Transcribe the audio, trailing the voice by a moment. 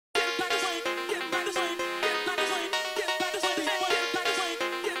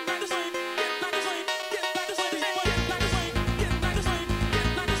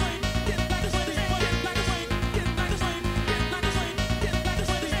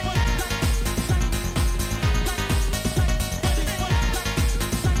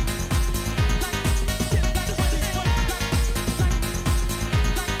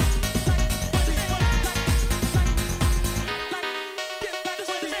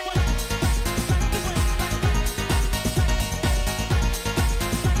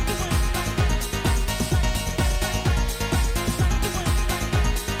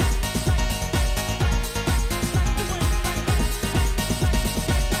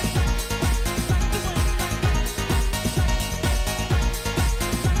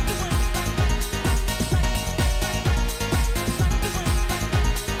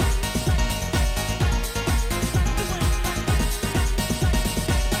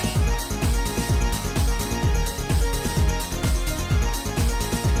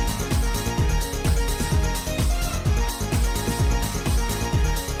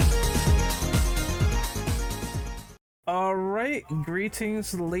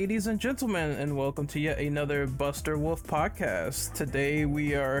Greetings, ladies and gentlemen, and welcome to yet another Buster Wolf podcast. Today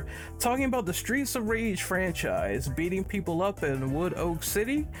we are talking about the Streets of Rage franchise, beating people up in Wood Oak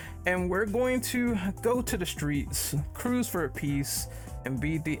City, and we're going to go to the streets, cruise for a piece, and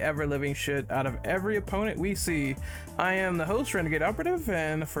beat the ever-living shit out of every opponent we see. I am the host, Renegade Operative,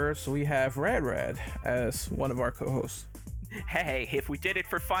 and first we have Rad as one of our co-hosts. Hey, if we did it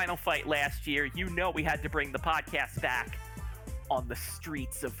for Final Fight last year, you know we had to bring the podcast back on the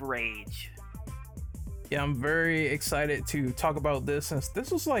Streets of Rage. Yeah, I'm very excited to talk about this since this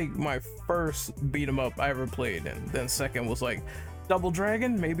was like my first beat 'em up I ever played, and then second was like Double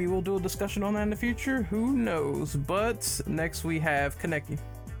Dragon. Maybe we'll do a discussion on that in the future. Who knows? But next we have Kaneki.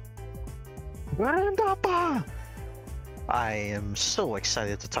 Grandapa! I am so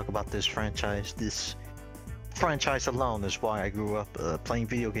excited to talk about this franchise. This franchise alone is why I grew up playing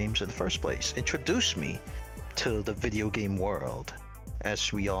video games in the first place. Introduced me to the video game world,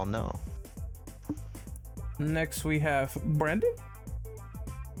 as we all know. Next we have Brandon.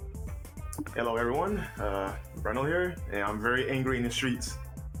 Hello everyone, Brendel here, and I'm very angry in the streets.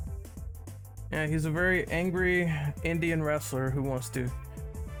 Yeah, he's a very angry Indian wrestler who wants to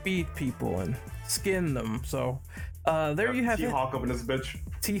beat people and skin them. So there you have it. T-Hawk up in this bitch.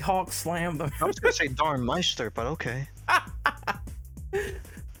 T-Hawk slammed them. I was gonna say Darn Meister, but okay.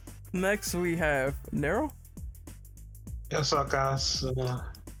 Next we have Nero. What's up, guys?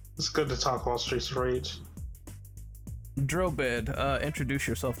 It's good to talk about Streets of Rage. Drobed, introduce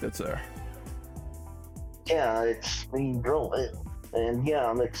yourself, good sir. Yeah, it's me, Drobed. And yeah,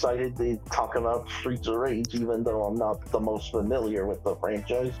 I'm excited to talk about Streets of Rage, even though I'm not the most familiar with the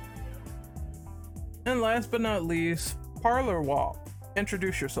franchise. And last but not least, Parlor Wop.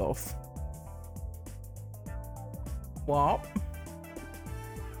 Introduce yourself. Wop.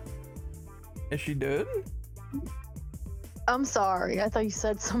 Is she dead? I'm sorry. I thought you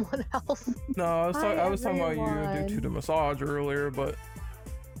said someone else. No, I was talking about you everyone. due to the massage earlier, but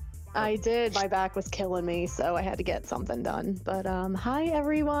I did. My back was killing me, so I had to get something done. But hi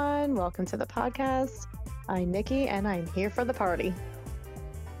everyone. Welcome to the podcast. I'm Nikki, and I'm here for the party.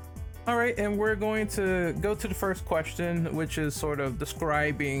 all right, and we're going to go to the first question, which is sort of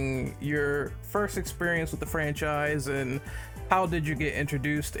describing your first experience with the franchise and how did you get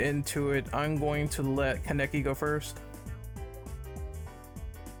introduced into it. I'm going to let Kaneki go first.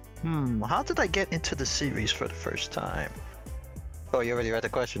 How did I get into the series for the first time? Oh, you already read the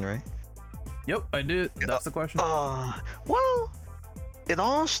question, right? Yep, I did. That's the question. Well, it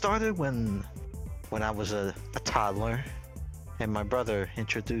all started when I was a toddler, and my brother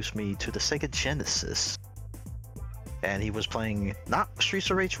introduced me to the Sega Genesis. And he was playing not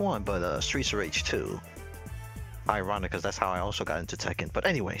Streets of Rage 1, but Streets of Rage 2. Ironic, because that's how I also got into Tekken. But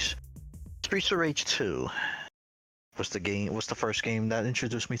anyways, Streets of Rage 2 was the first game that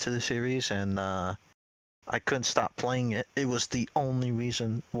introduced me to the series, and I couldn't stop playing it. It was the only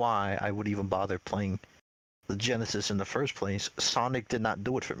reason why I would even bother playing the Genesis in the first place. Sonic did not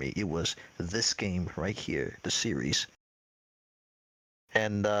do it for me. It was this game right here, the series.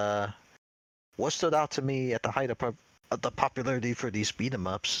 And what stood out to me at the height of the popularity for these beat 'em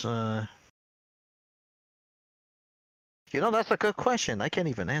ups, that's a good question. I can't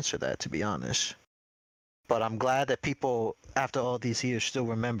even answer that, to be honest. But I'm glad that people, after all these years, still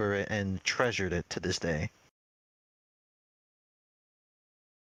remember it and treasured it to this day.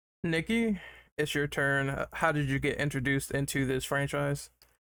 Nikki, it's your turn. How did you get introduced into this franchise?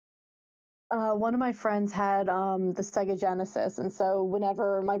 One of my friends had the Sega Genesis, and so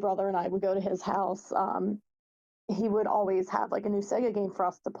whenever my brother and I would go to his house, he would always have like a new Sega game for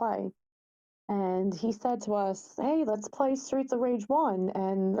us to play. And he said to us, "Hey, let's play Streets of Rage 1."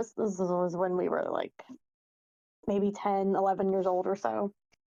 And this was when we were like maybe 10, 11 years old or so.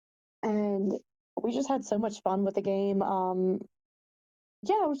 And we just had so much fun with the game.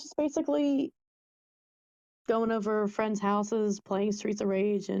 Yeah, it was just basically going over friends' houses, playing Streets of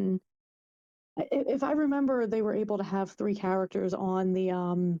Rage. And if I remember, they were able to have 3 characters on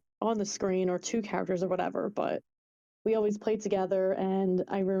the screen, or 2 characters or whatever, but we always played together. And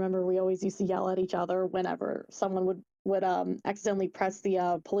I remember we always used to yell at each other whenever someone would accidentally press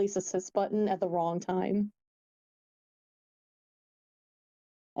the police assist button at the wrong time.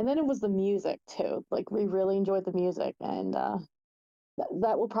 And then it was the music too. Like, we really enjoyed the music, and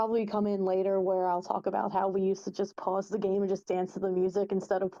that will probably come in later, where I'll talk about how we used to just pause the game and just dance to the music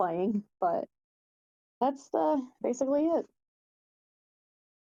instead of playing. But that's basically it.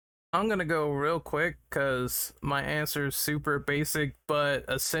 I'm gonna go real quick because my answer is super basic, but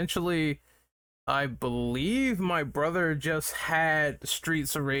essentially, I believe my brother just had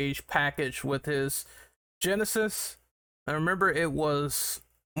Streets of Rage packaged with his Genesis, I remember it was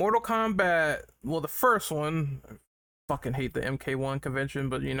Mortal Kombat. Well, the first one. I fucking hate the MK1 convention,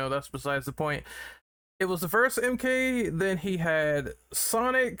 but you know that's besides the point. It was the first MK, then he had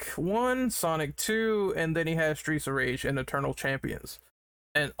Sonic 1, Sonic 2, and then he had Streets of Rage and Eternal Champions.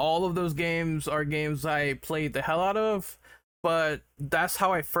 And all of those games are games I played the hell out of, but that's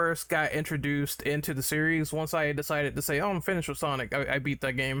how I first got introduced into the series. Once I decided to say, oh, I'm finished with Sonic, I beat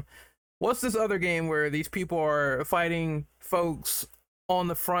that game. What's this other game where these people are fighting folks on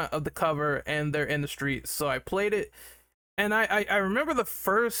the front of the cover and they're in the streets? So I played it, and I remember the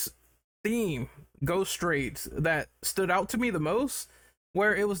first theme, Go Straight, that stood out to me the most,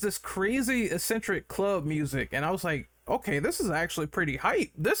 where it was this crazy eccentric club music, and I was like, okay, this is actually pretty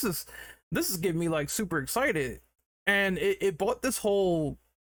hype. This is getting me like super excited, and it brought this whole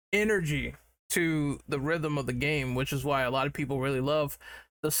energy to the rhythm of the game, which is why a lot of people really love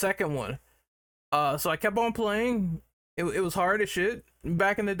the second one. So I kept on playing. It was hard as shit.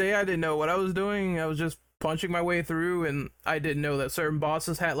 Back in the day, I didn't know what I was doing. I was just punching my way through, and I didn't know that certain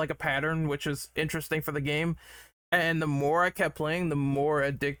bosses had like a pattern, which is interesting for the game. And the more I kept playing, the more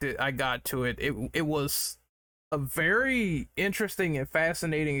addicted I got to it. It was a very interesting and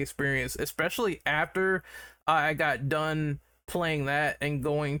fascinating experience, especially after I got done playing that and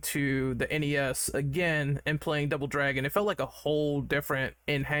going to the NES again and playing Double Dragon. It felt like a whole different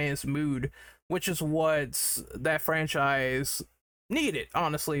enhanced mood, which is what that franchise needed,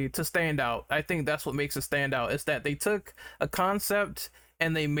 honestly, to stand out. I think that's what makes it stand out, is that they took a concept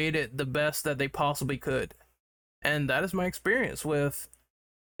and they made it the best that they possibly could. And that is my experience with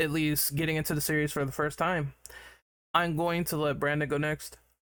at least getting into the series for the first time. I'm going to let Brandon go next.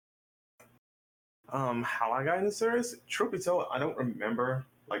 How I got into the series? Truth be told, I don't remember,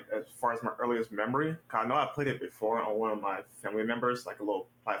 like, as far as my earliest memory. 'Cause I know I played it before on one of my family members, like a little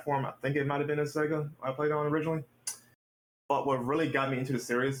platform. I think it might have been a Sega I played on originally. But what really got me into the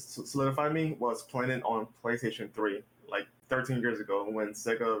series, solidified me, was playing it on PlayStation 3, like 13 years ago, when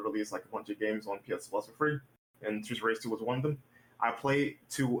Sega released like a bunch of games on PS Plus for free, and Streets of Rage 2 was one of them. I played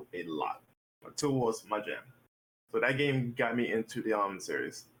 2 a lot. 2 was my jam. So that game got me into the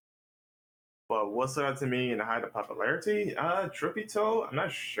series. But what stood out to me and had the popularity, truth be told, I'm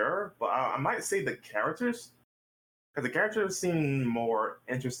not sure, but I might say the characters. Because the characters seem more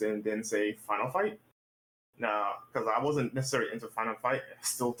interesting than, say, Final Fight. Now, because I wasn't necessarily into Final Fight,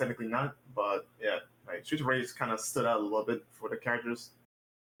 still technically not, but yeah, like Streets of Rage kind of stood out a little bit for the characters,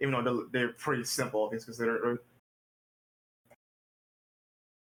 even though they're pretty simple, things considered.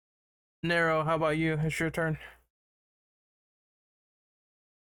 Nero, how about you? It's your turn.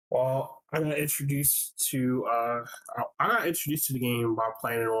 Well, I got introduced to the game by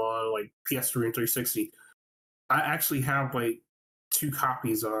playing it on like PS3 and 360. I actually have like 2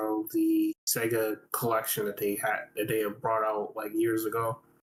 copies of the Sega collection that they had brought out like years ago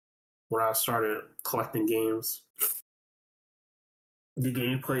when I started collecting games. The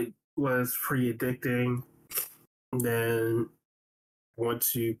gameplay was pretty addicting. And then I went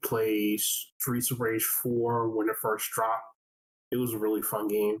to play Streets of Rage 4 when it first dropped. It was a really fun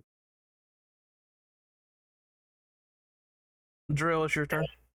game. Drill, it's your turn.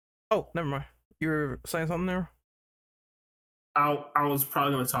 Oh, never mind. You were saying something there? I was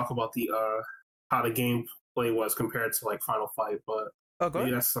probably going to talk about the how the gameplay was compared to like Final Fight, but Oh, go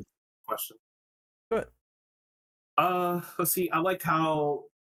maybe ahead. that's a question. Go ahead. Let's see. I like how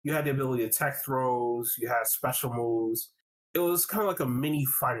you had the ability to tech throws. You had special moves. It was kind of like a mini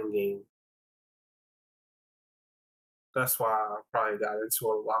fighting game. That's why I probably got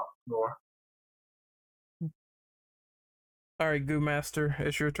into it a lot more. All right, Goo Master,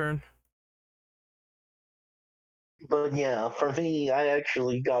 it's your turn. But yeah, for me, I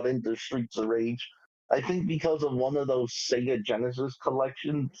actually got into Streets of Rage. I think because of one of those Sega Genesis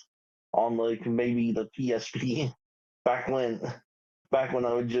collections on like maybe the PSP back when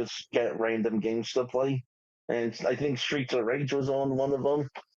I would just get random games to play. And I think Streets of Rage was on one of them.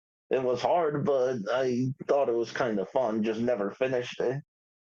 It was hard, but I thought it was kind of fun, just never finished it.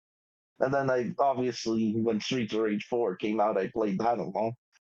 And then I obviously, when Streets of Rage 4 came out, I played that along.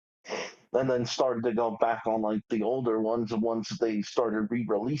 And then started to go back on like the older ones once they started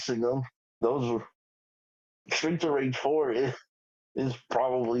re-releasing them. Those were Streets of Rage 4 is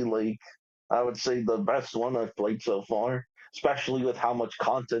probably like I would say the best one I've played so far, especially with how much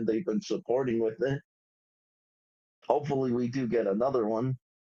content they've been supporting with it. Hopefully we do get another one.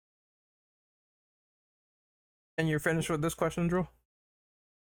 And you're finished with this question, Drill?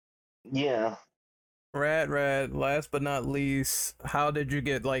 Yeah. Rad. Last but not least, how did you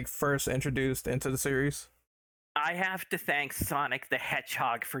get like first introduced into the series? I have to thank Sonic the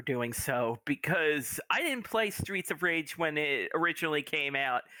Hedgehog for doing so, because I didn't play Streets of Rage when it originally came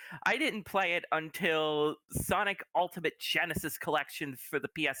out. I didn't play it until Sonic Ultimate Genesis Collection for the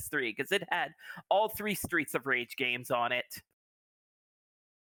PS3, because it had all 3 Streets of Rage games on it.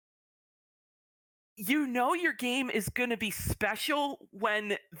 You know your game is going to be special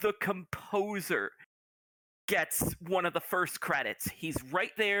when the composer gets one of the first credits. He's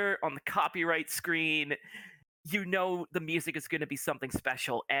right there on the copyright screen. You know the music is going to be something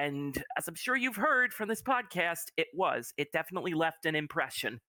special. And as I'm sure you've heard from this podcast, it was. It definitely left an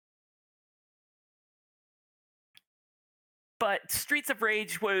impression. But Streets of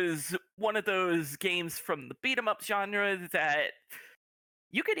Rage was one of those games from the beat 'em up genre that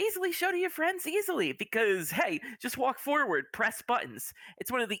you could easily show to your friends easily, because, hey, just walk forward, press buttons.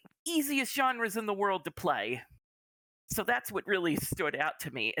 It's one of the easiest genres in the world to play. So that's what really stood out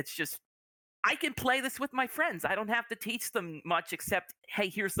to me. It's just, I can play this with my friends. I don't have to teach them much except, hey,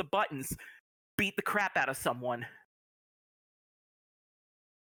 here's the buttons. Beat the crap out of someone.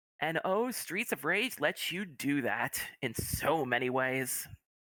 And oh, Streets of Rage lets you do that in so many ways.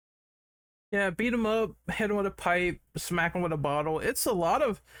 Yeah, beat him up, hit him with a pipe, smack him with a bottle. It's a lot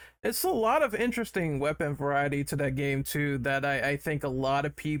of interesting weapon variety to that game too, that I think a lot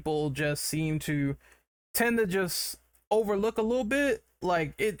of people just seem to tend to just overlook a little bit.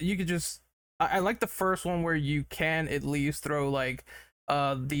 Like you could just, I like the first one where you can at least throw like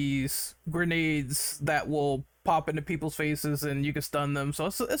these grenades that will pop into people's faces and you can stun them. So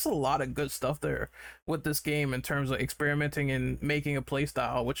it's a lot of good stuff there with this game in terms of experimenting and making a play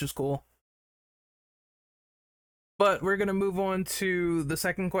style, which is cool. But we're gonna move on to the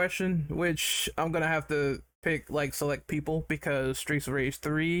second question, which I'm gonna have to pick like select people, because Streets of Rage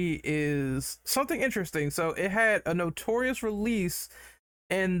 3 is something interesting. So it had a notorious release,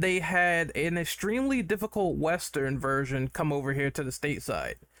 and they had an extremely difficult Western version come over here to the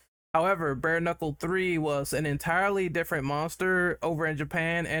stateside. However, Bare Knuckle 3 was an entirely different monster over in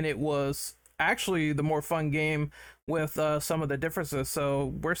Japan, and it was actually the more fun game with some of the differences.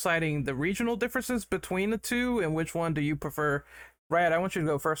 So we're citing the regional differences between the two, and which one do you prefer? Rad, I want you to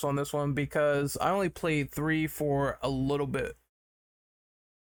go first on this one, because I only played 3 for a little bit.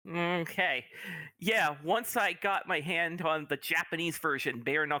 Okay. Yeah, once I got my hand on the Japanese version,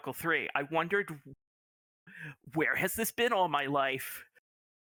 Bare Knuckle 3, I wondered, where has this been all my life?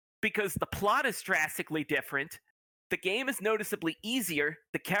 Because the plot is drastically different, the game is noticeably easier,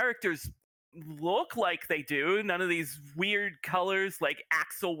 the characters look like they do, none of these weird colors like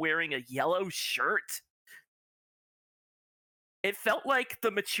Axel wearing a yellow shirt. It felt like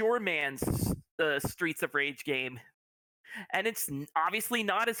the mature man's Streets of Rage game. And it's obviously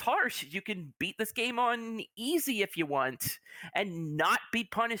not as harsh. You can beat this game on easy if you want, and not be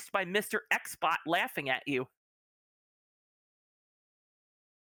punished by Mr. Xbot laughing at you.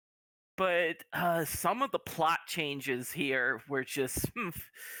 But some of the plot changes here were just...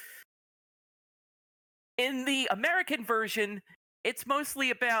 In the American version, it's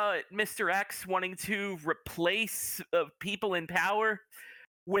mostly about Mr. X wanting to replace people in power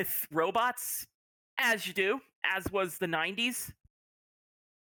with robots, as you do, as was the 90s.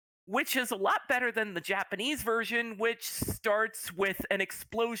 Which is a lot better than the Japanese version, which starts with an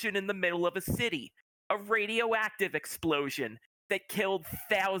explosion in the middle of a city. A radioactive explosion that killed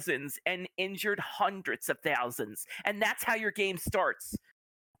thousands and injured hundreds of thousands. And that's how your game starts.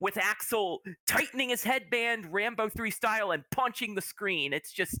 With Axel tightening his headband, Rambo 3 style, and punching the screen.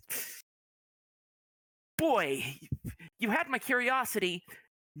 It's just... Boy, you had my curiosity,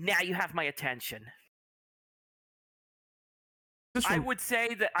 now you have my attention. I would say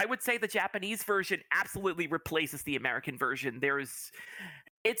the Japanese version absolutely replaces the American version.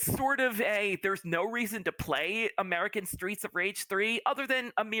 It's sort of there's no reason to play American Streets of Rage 3 other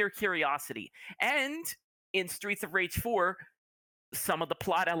than a mere curiosity. And in Streets of Rage 4, some of the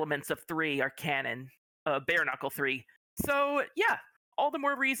plot elements of 3 are canon, Bare Knuckle 3. So yeah, all the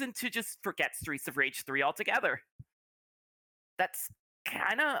more reason to just forget Streets of Rage 3 altogether. That's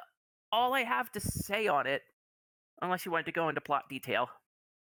kind of all I have to say on it. Unless you wanted to go into plot detail.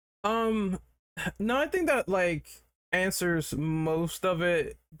 No, I think that like answers most of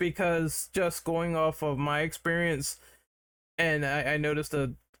it, because just going off of my experience, and I noticed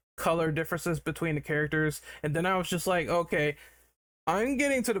the color differences between the characters, and then I was just like, okay, I'm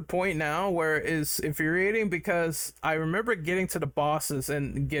getting to the point now where it's infuriating, because I remember getting to the bosses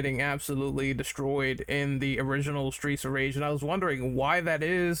and getting absolutely destroyed in the original Streets of Rage, and I was wondering why that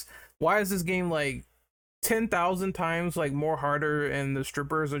is. Why is this game like 10,000 times like more harder, and the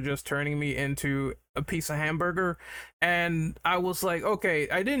strippers are just turning me into a piece of hamburger. And I was like, okay,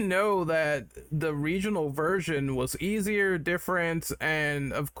 I didn't know that the regional version was easier, different,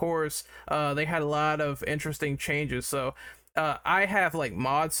 and of course they had a lot of interesting changes. So I have like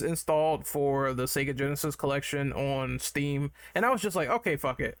mods installed for the Sega Genesis collection on Steam, and I was just like, okay,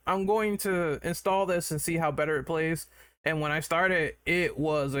 fuck it, I'm going to install this and see how better it plays. And when I started, it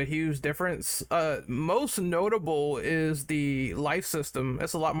was a huge difference. Most notable is the life system.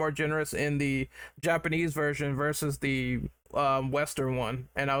 It's a lot more generous in the Japanese version versus the Western one.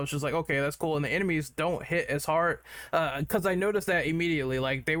 And I was just like, okay, that's cool. And the enemies don't hit as hard, because I noticed that immediately.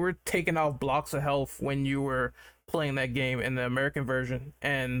 Like, they were taking off blocks of health when you were playing that game in the American version.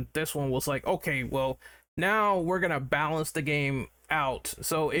 And this one was like, okay, well, now we're gonna balance the game out.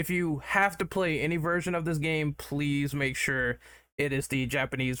 So if you have to play any version of this game, please make sure it is the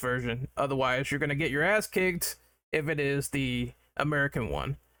Japanese version. Otherwise, you're gonna get your ass kicked if it is the American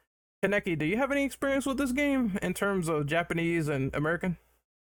one. Kaneki, do you have any experience with this game in terms of Japanese and American?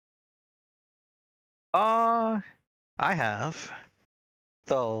 I have,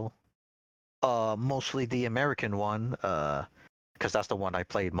 though. Mostly the American one, because that's the one I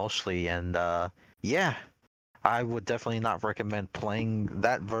played mostly, and yeah, I would definitely not recommend playing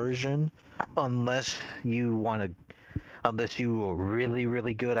that version unless you unless you are really,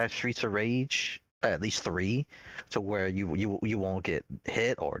 really good at Streets of Rage, at least 3, to where you won't get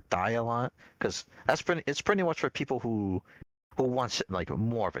hit or die a lot, because it's pretty much for people who wants like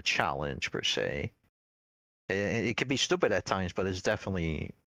more of a challenge per se. It can be stupid at times, but it's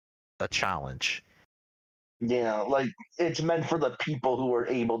definitely a challenge. Yeah, like it's meant for the people who are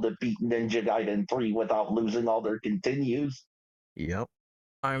able to beat Ninja Gaiden 3 without losing all their continues. Yep.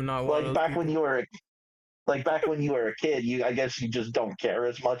 I'm not one of Like those back people. when you were back when you were a kid, I guess you just don't care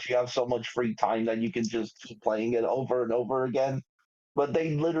as much. You have so much free time that you can just keep playing it over and over again. But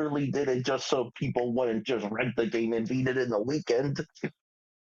they literally did it just so people wouldn't just rent the game and beat it in the weekend.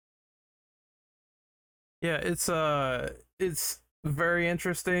 Yeah, it's very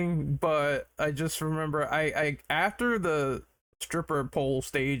interesting, but I just remember I after the stripper pole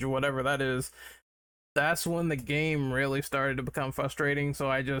stage or whatever that is, that's when the game really started to become frustrating.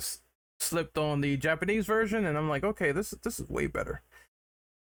 So I just slipped on the Japanese version, and I'm like, okay, this is way better.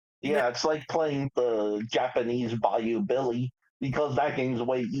 Yeah, it's like playing the Japanese Bayou Billy because that game's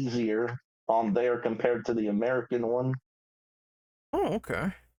way easier on there compared to the American one. Oh,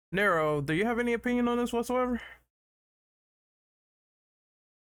 okay. Nero, do you have any opinion on this whatsoever?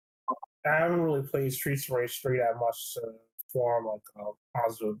 I haven't really played Streets of Rage 3 that much to form like a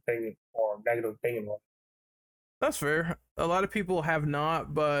positive opinion or negative opinion on it. That's fair. A lot of people have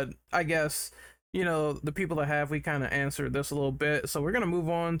not, but I guess, the people that have, we kind of answered this a little bit. So we're going to move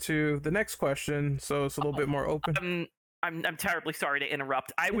on to the next question. So it's a little bit more open. I'm terribly sorry to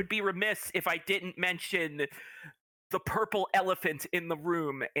interrupt. I would be remiss if I didn't mention the purple elephant in the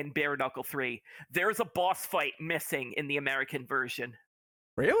room in Bare Knuckle 3. There's a boss fight missing in the American version.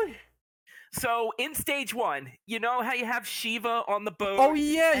 Really? So in stage 1, you know how you have Shiva on the boat? Oh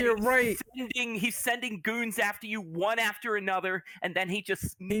yeah, you're he's right. He's sending goons after you one after another, and then he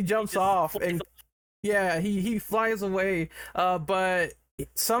jumps off and yeah, he flies away. But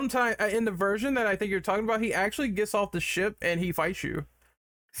sometime in the version that I think you're talking about, he actually gets off the ship and he fights you.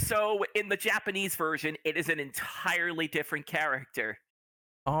 So in the Japanese version, it is an entirely different character.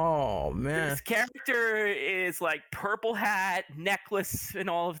 Oh man, this character is like purple hat, necklace, and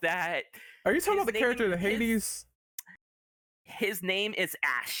all of that. Are you talking about the character in Hades? His name is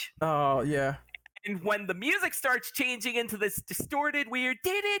Ash. Oh yeah. And when the music starts changing into this distorted, weird,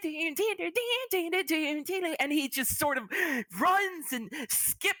 and he just sort of runs and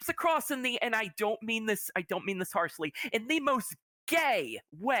skips across and I don't mean this harshly, in the most gay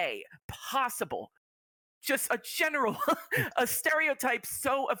way possible. Just a general, a stereotype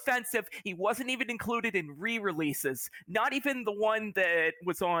so offensive, he wasn't even included in re-releases. Not even the one that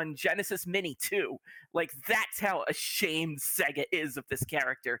was on Genesis Mini 2. Like, that's how ashamed Sega is of this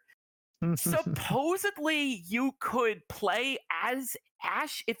character. Supposedly, you could play as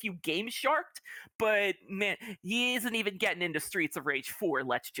Ash if you Game Sharked, but man, he isn't even getting into Streets of Rage 4,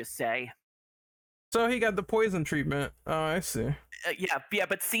 let's just say. So he got the poison treatment. Oh, I see. Yeah,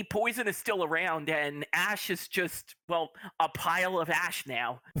 but see, poison is still around, and Ash is just, well, a pile of ash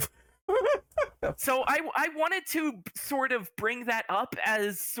now. So I wanted to sort of bring that up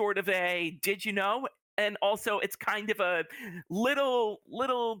as sort of a did you know? And also, it's kind of a little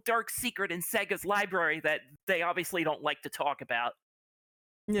dark secret in Sega's library that they obviously don't like to talk about.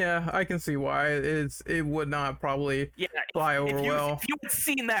 Yeah, I can see why it would not probably Yeah, fly over well. if you had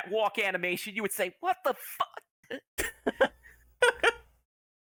seen that walk animation, you would say, "What the fuck?"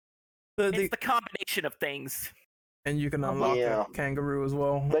 It's the combination of things. And you can unlock Yeah. a kangaroo as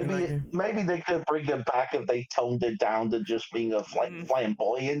well. in that Maybe game. maybe they could bring it back if they toned it down to just being a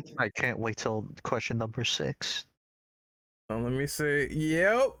flamboyant. I can't wait till question number 6. So let me see.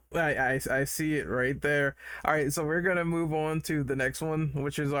 Yep, I see it right there. All right, so we're gonna move on to the next one,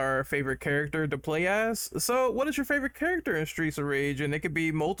 which is our favorite character to play as. So, what is your favorite character in Streets of Rage? And it could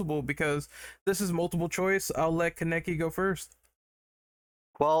be multiple because this is multiple choice. I'll let Kaneki go first.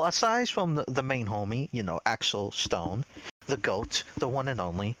 Well, aside from the main homie, Axel Stone, the GOAT, the one and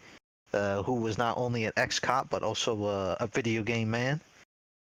only, who was not only an ex-cop but also a video game man.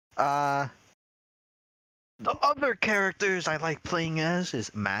 The other characters I like playing as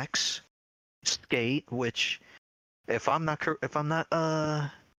is Max, Skate, which, if I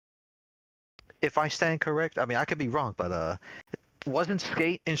stand correct, I mean I could be wrong, but wasn't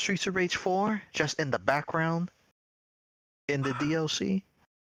Skate in Streets of Rage 4 just in the background in the DLC?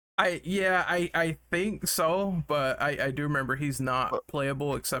 I think so, but I do remember he's not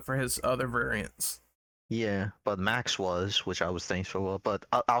playable except for his other variants. Yeah, but Max was, which I was thankful for. But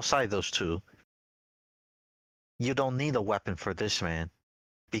outside those two, you don't need a weapon for this man,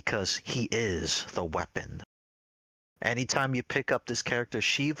 because he is the weapon. Anytime you pick up this character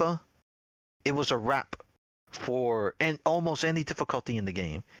Shiva, it was a wrap for almost any difficulty in the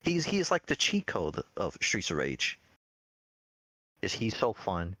game. He's like the cheat code of Streets of Rage. He's so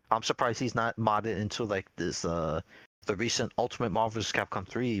fun. I'm surprised he's not modded into like this the recent Ultimate Marvel's Capcom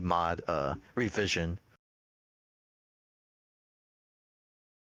 3 mod revision.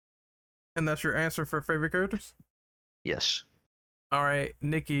 And that's your answer for favorite characters? Yes. All right,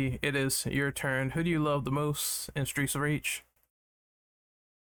 Nikki, it is your turn. Who do you love the most in Streets of Rage?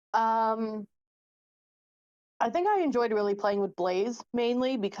 I think I enjoyed really playing with Blaze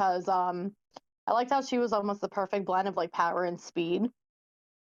mainly because I liked how she was almost the perfect blend of like power and speed.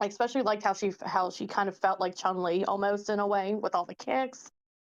 I especially liked how she kind of felt like Chun-Li almost in a way with all the kicks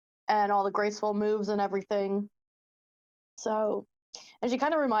and all the graceful moves and everything. So, and she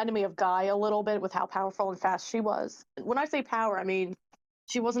kind of reminded me of Guy a little bit with how powerful and fast she was. When I say power, I mean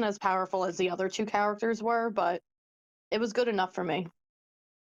she wasn't as powerful as the other two characters were, but it was good enough for me.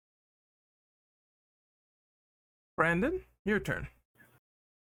 Brandon, your turn.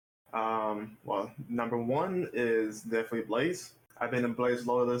 Well, number 1 is definitely Blaze. I've been a Blaze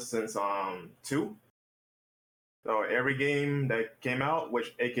loyalist since 2. So every game that came out,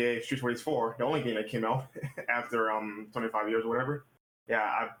 which aka Streets of Rage 4, the only game that came out after 25 years or whatever.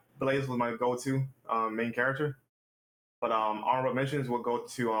 Yeah, Blaze was my go-to main character. But honorable mentions will go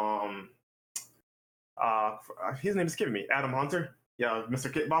to his name is escaping me, Adam Hunter. Yeah,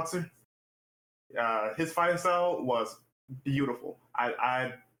 Mr. Kickboxer. His fighting style was beautiful.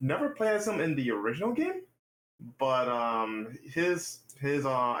 I never played as him in the original game, but his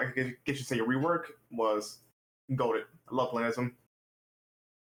I guess you say rework was goated. I love playing as him.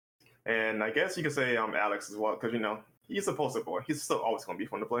 And I guess you could say Alex as well, because he's a poster boy. He's still always gonna be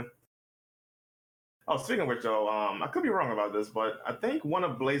fun to play. Oh, speaking of which, though, I could be wrong about this, but I think one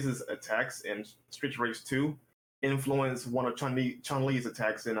of Blaze's attacks in Street Rage 2 influenced one of Chun-Li's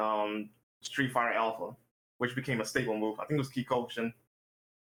attacks in Street Fighter Alpha, which became a staple move. I think it was Kikokushin. At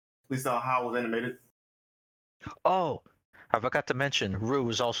least how it was animated. Oh, I forgot to mention, Rue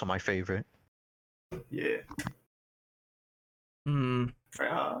is also my favorite. Yeah. Hmm.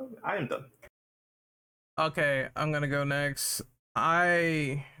 I am done. Okay, I'm gonna go next.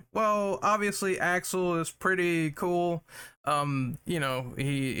 Well, obviously Axel is pretty cool.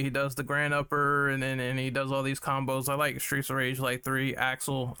 He does the grand upper and he does all these combos. I like Streets of Rage like 3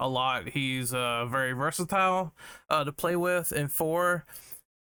 Axel a lot. He's very versatile to play with. And 4,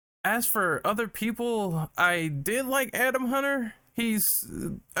 as for other people, I did like Adam Hunter.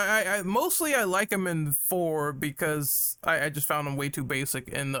 I mostly like him in 4 because I just found him way too basic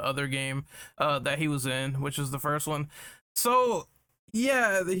in the other game that he was in, which is the first one. So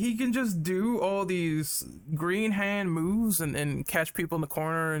yeah, he can just do all these green hand moves and catch people in the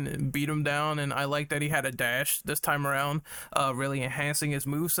corner and beat them down. And I like that he had a dash this time around, really enhancing his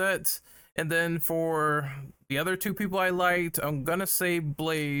movesets. And then for the other 2 people I liked, I'm gonna say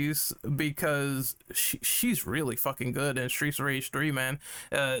Blaze because she's really fucking good in Streets of Rage 3, man.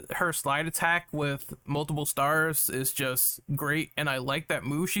 Her slide attack with multiple stars is just great, and I like that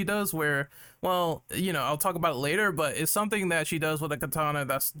move she does where, well, I'll talk about it later, but it's something that she does with a katana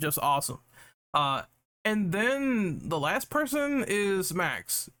that's just awesome. And then the last person is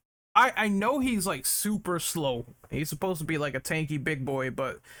Max. I know he's like super slow. He's supposed to be like a tanky big boy,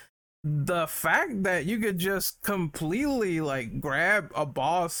 but the fact that you could just completely like grab a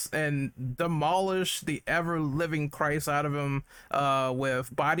boss and demolish the ever living Christ out of him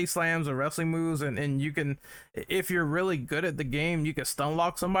with body slams or wrestling moves, and you can, if you're really good at the game, you can stun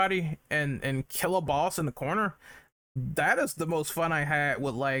lock somebody and kill a boss in the corner. That is the most fun I had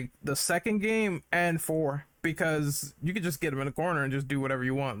with like the second game and 4, because you could just get them in the corner and just do whatever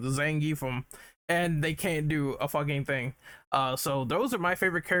you want. The Zangief them, and they can't do a fucking thing. So those are my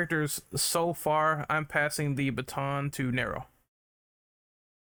favorite characters so far. I'm passing the baton to Nero.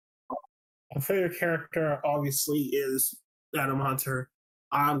 My favorite character obviously is Adam Hunter.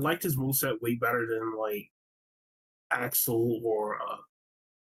 I liked his moveset way better than like Axel or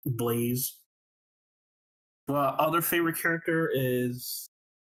Blaze. But other favorite character is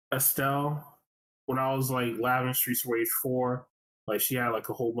Estelle. When I was like Lavin Streets of Rage 4, like she had like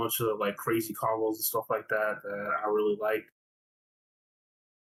a whole bunch of like crazy combos and stuff like that that I really liked.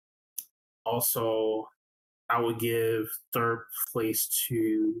 Also, I would give third place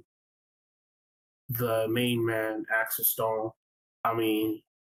to the main man, Axel Stone. I mean,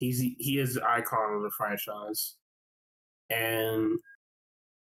 he is the icon of the franchise, and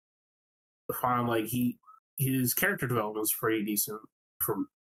I find like his character development is pretty decent, from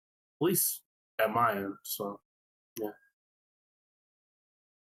at least at my end. So, yeah.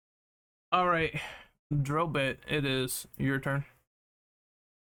 All right, Drillbit, it is your turn.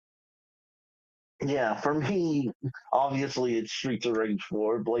 Yeah, for me, obviously it's Streets of Rage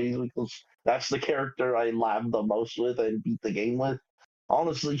 4 Blaze, because that's the character I laughed the most with and beat the game with.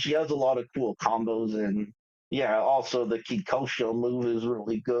 Honestly, she has a lot of cool combos, and yeah, also the Kikosho move is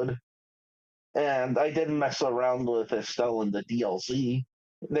really good. And I didn't mess around with Estelle in the DLC,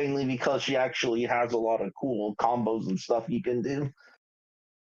 mainly because she actually has a lot of cool combos and stuff you can do.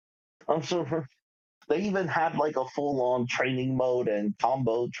 Also, they even had like a full-on training mode and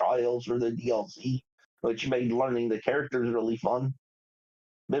combo trials for the DLC, which made learning the characters really fun.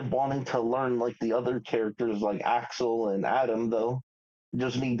 Been wanting to learn like the other characters like Axel and Adam though.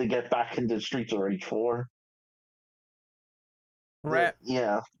 Just need to get back into Streets of Rage 4. Rat,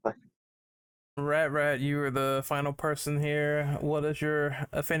 Yeah. Rat, you are the final person here. What is your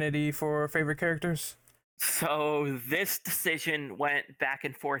affinity for favorite characters? So this decision went back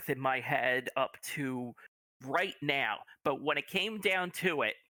and forth in my head up to right now. But when it came down to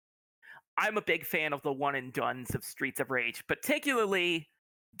it, I'm a big fan of the one and dones of Streets of Rage, particularly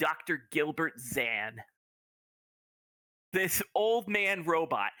Dr. Gilbert Zan. This old man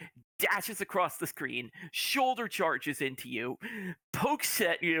robot dashes across the screen, shoulder charges into you, pokes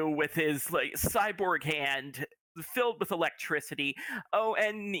at you with his like cyborg hand filled with electricity. Oh,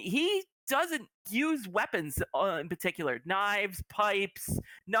 and he doesn't use weapons in particular, knives, pipes,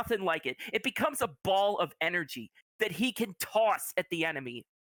 nothing like it. It becomes a ball of energy that he can toss at the enemy.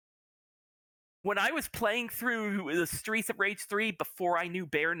 When I was playing through the Streets of Rage 3 before I knew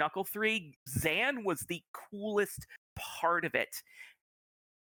Bare Knuckle 3, Zan was the coolest part of it.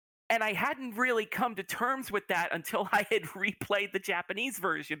 And I hadn't really come to terms with that until I had replayed the Japanese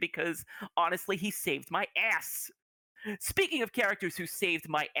version, because honestly, he saved my ass. Speaking of characters who saved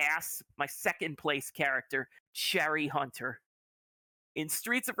my ass, my second place character, Cherry Hunter. In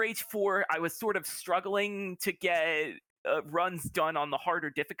Streets of Rage 4, I was sort of struggling to get runs done on the harder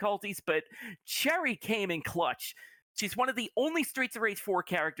difficulties, but Cherry came in clutch. She's one of the only Streets of Rage 4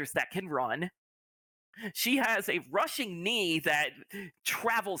 characters that can run. She has a rushing knee that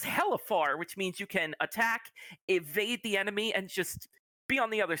travels hella far, which means you can attack, evade the enemy, and just be on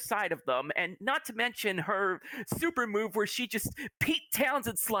the other side of them. And not to mention her super move where she just Pete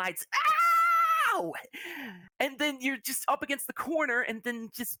Townsend slides. Ow! And then you're just up against the corner, and then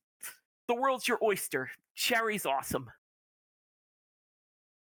just the world's your oyster. Cherry's awesome.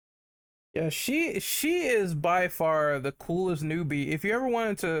 Yeah, she is by far the coolest newbie. If you ever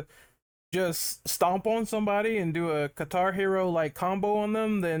wanted to just stomp on somebody and do a Guitar Hero like combo on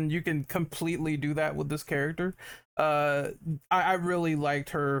them, then you can completely do that with this character. I really liked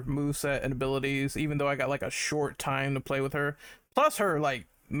her moveset and abilities, even though I got like a short time to play with her. Plus her like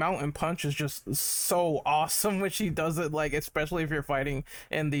mountain punch is just so awesome when she does it, like especially if you're fighting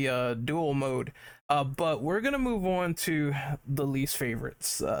in the duel mode. But we're gonna move on to the least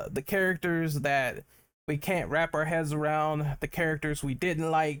favorites, the characters that we can't wrap our heads around, the characters we didn't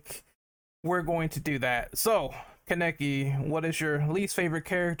like. We're going to do that. So, Kaneki, what is your least favorite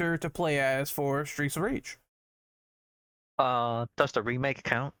character to play as for Streets of Rage? Does the remake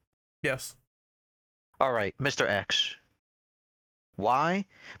count? Yes. All right, Mr. X. Why?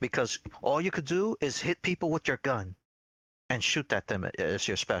 Because all you could do is hit people with your gun. and shoot at them as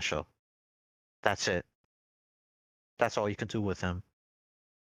your special. That's it. That's all you can do with him.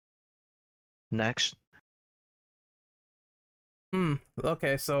 Next.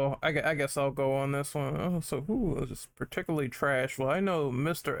 Okay, so I guess I'll go on this one. Oh, so who is particularly trash? Well, I know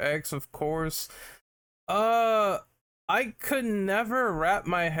Mr. X, of course. I could never wrap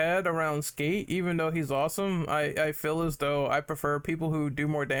my head around Skate, even though he's awesome. I feel as though I prefer people who do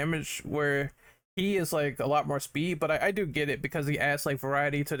more damage, where he is like a lot more speed, but I do get it because he adds like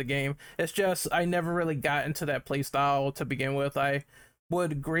variety to the game. It's just I never really got into that play style to begin with. I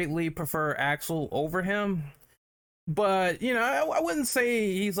would greatly prefer Axel over him, but you know, I wouldn't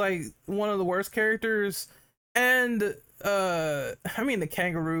say he's like one of the worst characters. And I mean, the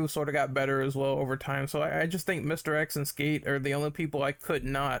kangaroo sort of got better as well over time, so I just think Mr. X and Skate are the only people I could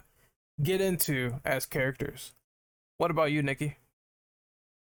not get into as characters. What about you, Nikki?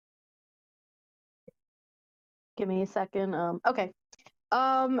 Give me a second. Okay.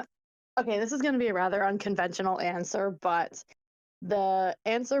 Okay, this is going to be a rather unconventional answer, but the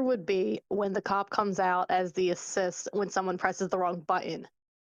answer would be when the cop comes out as the assist when someone presses the wrong button.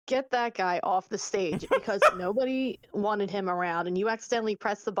 Get that guy off the stage because nobody wanted him around, and you accidentally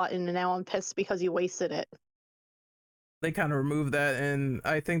pressed the button, and now I'm pissed because you wasted it. They kind of removed that, and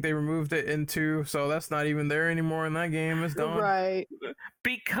I think they removed it in 2, so that's not even there anymore in that game. It's gone. Right.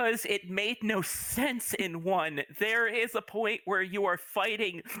 Because it made no sense in 1. There is a point where you are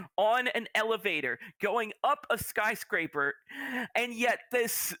fighting on an elevator, going up a skyscraper, and yet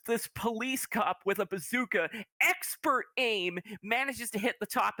this police cop with a bazooka, expert aim, manages to hit the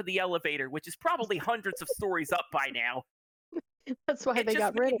top of the elevator, which is probably hundreds of stories up by now. That's why they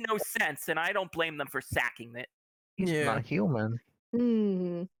got rid of it. Just made no sense, and I don't blame them for sacking it. He's not human.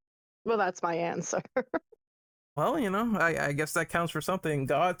 Well, that's my answer. Well, you know, I guess that counts for something.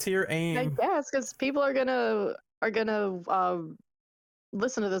 God tier aim. I guess because people are gonna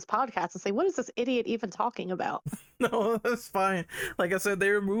listen to this podcast and say, "What is this idiot even talking about?" No, that's fine. Like I said, they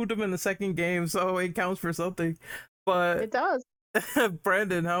removed him in the second game, so it counts for something. But it does.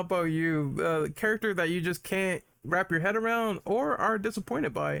 Brandon, how about you? Character that you just can't wrap your head around or are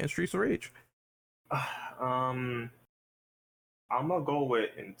disappointed by in Streets of Rage? I'm gonna go with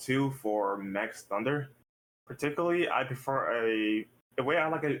in 2 for Max Thunder. Particularly, I prefer the way I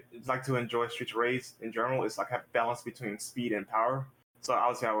like to enjoy Streets of Rage in general is like have balance between speed and power. So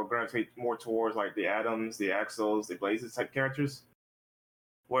obviously, I would gravitate more towards like the Atoms, the Axels, the Blazes type characters.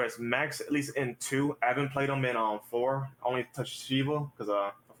 Whereas Max, at least in 2, I haven't played him in 4. I only touched Shiva because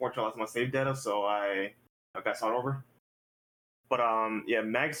unfortunately I lost my save data, so I got started over. But yeah,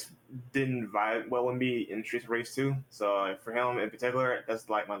 Max didn't vibe well with me in Streets of Rage 2. So for him in particular, that's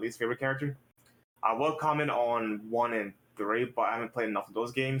like my least favorite character. I will comment on 1 and 3, but I haven't played enough of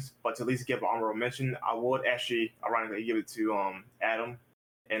those games. But to at least give an honorable mention, I would actually ironically give it to Adam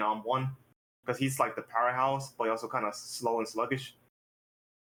in 1 because he's like the powerhouse, but he also kind of slow and sluggish.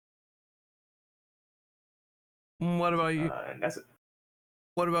 What about you? And that's it.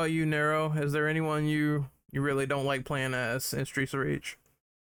 What about you, Nero? Is there anyone you really don't like playing as in Streets of Rage?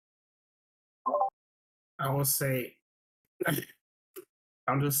 I will say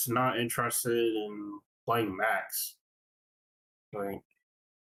I'm just not interested in playing Max. Like,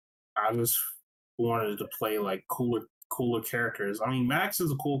 I just wanted to play like cooler characters. I mean, Max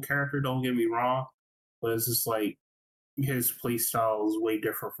is a cool character, don't get me wrong, but it's just like his play style is way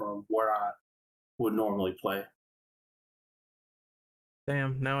different from what I would normally play.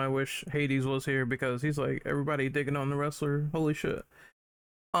 Damn, now I wish Hades was here because he's like everybody digging on the wrestler. Holy shit.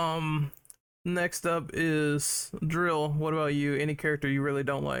 Next up is Drill. What about you? Any character you really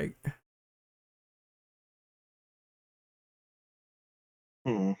don't like?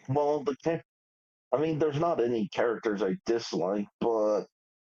 Well, I mean, there's not any characters I dislike, but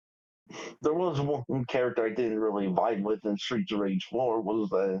there was one character I didn't really vibe with in Streets of Rage 4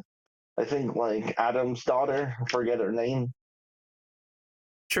 was I think like Adam's daughter. I forget her name.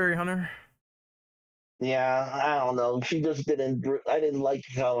 Cherry Hunter. Yeah, I don't know. She just didn't. I didn't like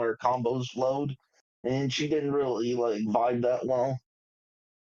how her combos flowed, and she didn't really like vibe that well.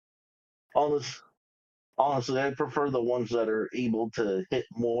 Honestly, I prefer the ones that are able to hit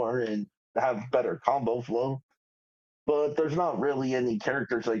more and have better combo flow. But there's not really any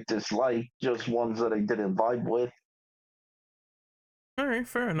characters I dislike, just ones that I didn't vibe with. All right,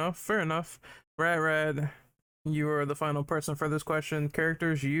 fair enough. Rad, you are the final person for this question.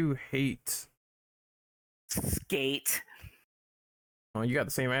 Characters you hate. Skate. Oh, you got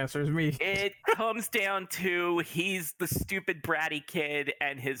the same answer as me. It comes down to he's the stupid bratty kid,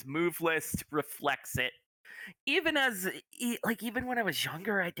 and his move list reflects it. even even when I was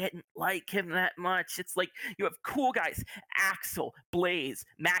younger, I didn't like him that much. It's like you have cool guys, Axel, Blaze,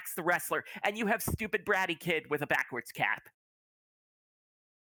 Max the wrestler, and you have stupid bratty kid with a backwards cap.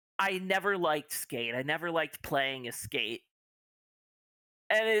 I never liked Skate. I never liked playing as Skate.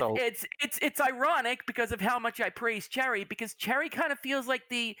 And So it's ironic because of how much I praise Cherry, because Cherry kind of feels like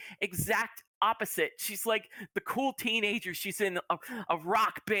the exact opposite. She's like the cool teenager. She's in a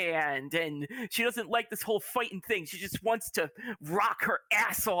rock band, and she doesn't like this whole fighting thing. She just wants to rock her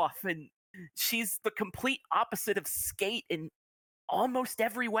ass off, and she's the complete opposite of Skate in almost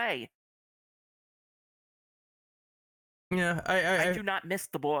every way. Yeah, I do not miss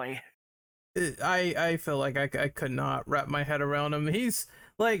the boy. I feel like I could not wrap my head around him. He's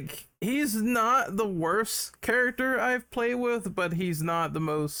not the worst character I've played with, but he's not the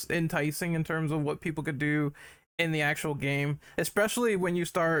most enticing in terms of what people could do in the actual game, especially when you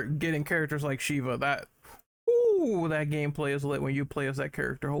start getting characters like Shiva. That gameplay is lit when you play as that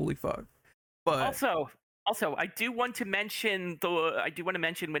character. Holy fuck. But also, I do want to mention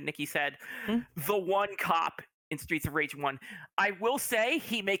what Nikki said. The one cop in Streets of Rage 1. I will say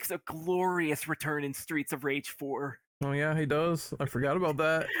he makes a glorious return in Streets of Rage 4. Oh yeah, he does. I forgot about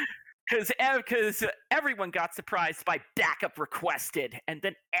that. Because everyone got surprised by backup requested, and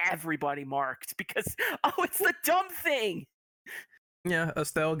then everybody marked because, oh, it's the dumb thing. Yeah,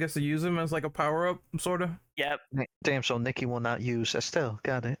 Estelle gets to use him as like a power-up, sort of. Yep. damn, so Nikki will not use Estelle.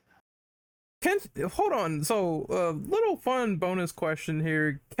 Got it. Hold on. So, little fun bonus question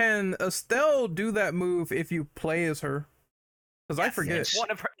here. Can Estelle do that move if you play as her? Because I forget. It's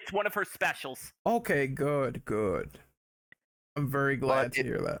one of her specials. Okay, good. I'm very glad to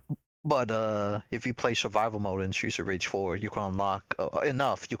hear that. But if you play survival mode in Streets of Rage 4, you can unlock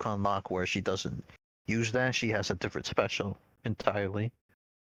enough. You can unlock where she doesn't use that. She has a different special entirely.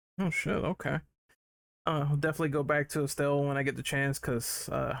 Oh shit. Okay. I'll definitely go back to Estelle when I get the chance, because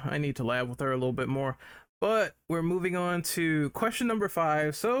I need to lab with her a little bit more. But we're moving on to question number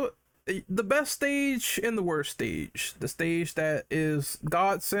 5. So, the best stage and the worst stage. The stage that is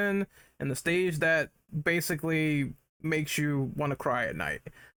godsend, and the stage that basically makes you want to cry at night.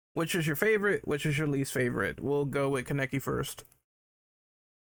 Which is your favorite? Which is your least favorite? We'll go with Kaneki first.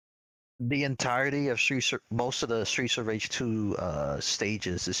 The entirety of most of the Streets of Rage 2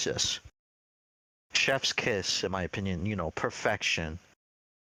 stages is just chef's kiss, in my opinion. Perfection.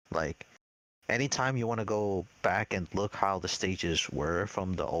 Like, anytime you want to go back and look how the stages were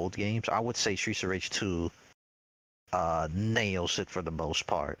from the old games, I would say Streets of Rage 2 nails it for the most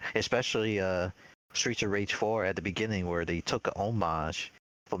part. Especially Streets of Rage 4 at the beginning, where they took an homage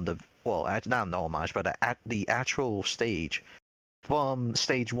from not an homage, but the actual stage from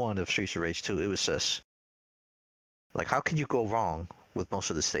stage 1 of Streets of Rage 2. It was just like, how can you go wrong with most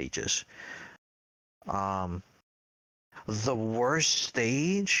of the stages? The worst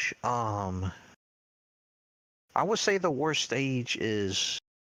stage, I would say the worst stage is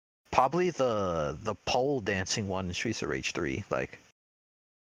probably the pole dancing one in Streets of Rage 3. Like,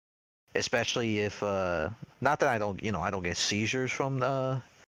 especially if not that I don't get seizures from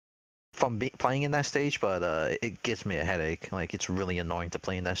playing in that stage, but it gives me a headache. Like, it's really annoying to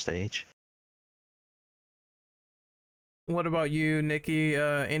play in that stage. What about you, Nikki?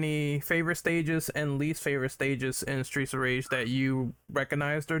 Any favorite stages and least favorite stages in Streets of Rage that you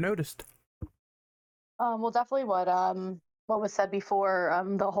recognized or noticed? Well, definitely what was said before.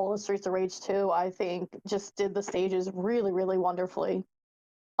 The whole of Streets of Rage 2, I think, just did the stages really, really wonderfully.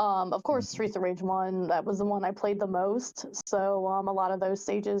 Of course, Streets of Rage 1, that was the one I played the most, so a lot of those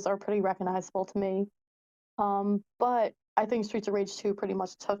stages are pretty recognizable to me. But I think Streets of Rage 2 pretty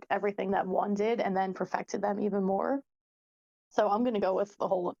much took everything that 1 did and then perfected them even more. So I'm going to go with the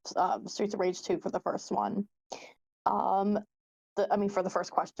whole Streets of Rage 2 for the first one. For the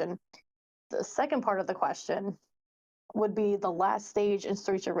first question. The second part of the question would be the last stage in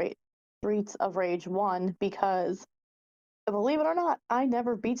Streets of Rage 1, because, believe it or not, I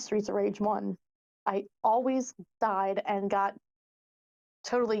never beat Streets of Rage 1. I always died and got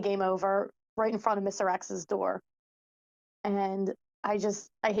totally game over right in front of Mr. X's door. And I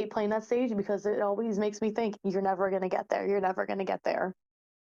hate playing that stage because it always makes me think, you're never going to get there. You're never going to get there.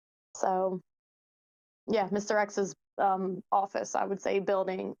 So, yeah, Mr. X's office, I would say,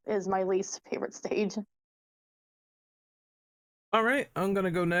 building is my least favorite stage. All right, I'm going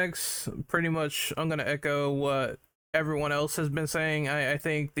to go next. Pretty much, I'm going to echo what everyone else has been saying. I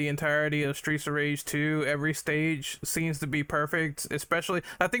think the entirety of Streets of Rage 2, every stage seems to be perfect. Especially,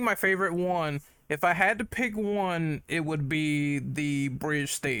 I think my favorite one, if I had to pick one, it would be the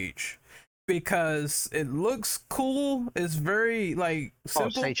bridge stage. because it looks cool. It's very like Oh,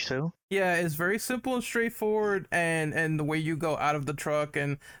 simple. stage 2? Yeah, it's very simple and straightforward, and the way you go out of the truck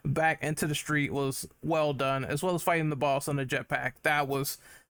and back into the street was well done, as well as fighting the boss on the jetpack. That was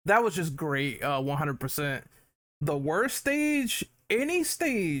just great. 100%. The worst stage, any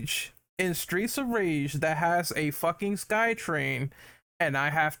stage in Streets of Rage that has a fucking sky train, and I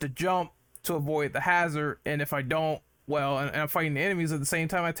have to jump to avoid the hazard, and if I don't, well, and I'm fighting the enemies at the same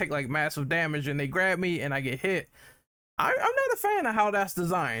time, I take like massive damage, and they grab me, and I get hit. I'm not a fan of how that's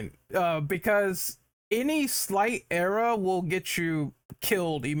designed, because any slight error will get you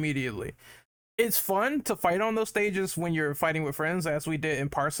killed immediately. It's fun to fight on those stages when you're fighting with friends, as we did in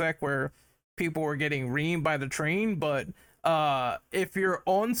Parsec, where people were getting reamed by the train. But if you're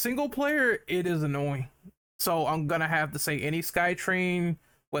on single player, it is annoying. So I'm gonna have to say any sky train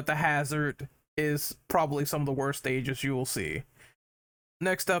with a hazard is probably some of the worst stages you will see.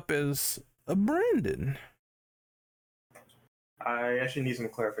 Next up is Brandon. I actually need some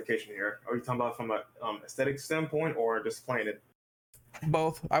clarification here. Are you talking about from a aesthetic standpoint or just playing it?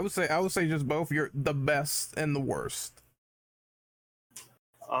 Both. I would say just both. You're the best and the worst.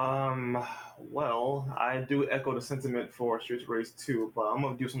 Well, I do echo the sentiment for Streets of Rage 2, but I'm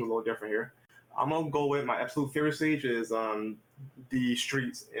gonna do something a little different here. I'm gonna go with my absolute favorite stage is the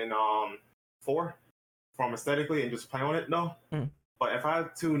streets in 4, from aesthetically and just play on it. No, but if I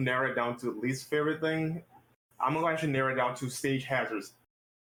have to narrow it down to least favorite thing, I'm gonna actually narrow it down to stage hazards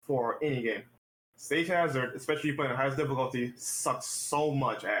for any game. Stage hazard, especially if you're playing the highest difficulty, sucks so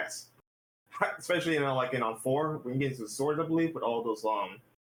much ass. Especially in on 4 when you get into the swords, I believe, with all those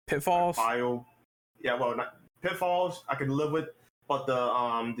Pitfalls. Yeah, well, not pitfalls I can live with, but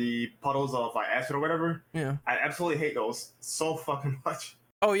the puddles of like acid or whatever, Yeah. I absolutely hate those so fucking much.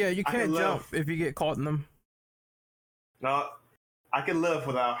 Oh yeah, you I can't can jump live. if you get caught in them. No, I can live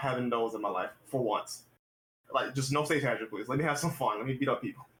without having those in my life for once. Like, just no stage hazard, please. Let me have some fun. Let me beat up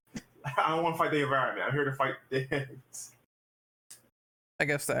people. I don't want to fight the environment. I'm here to fight things. I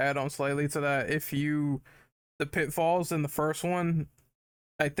guess to add on slightly to that, the pitfalls in the first one,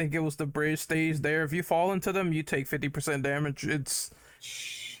 I think it was the bridge stage there. If you fall into them, you take 50% damage.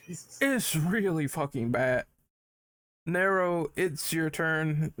 Jesus. It's really fucking bad. Nero, it's your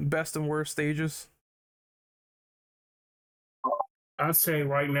turn. Best and worst stages. I'd say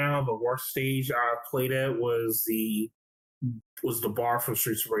right now the worst stage I played at was the bar from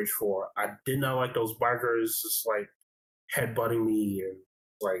Streets of Rage 4. I did not like those bikers just like headbutting me and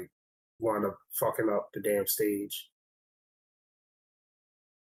like wound up fucking up the damn stage.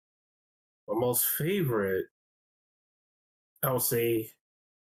 My most favorite, I would say,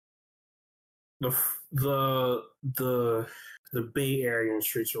 the Bay Area in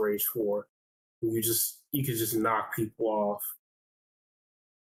Streets of Rage 4. You could just knock people off.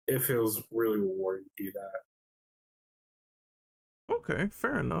 It feels really rewarding to do that. Okay,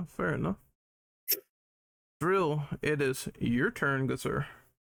 fair enough. Fair enough. Drill, it is your turn, good sir.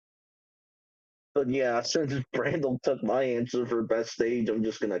 But yeah, since Brandon took my answer for best stage, I'm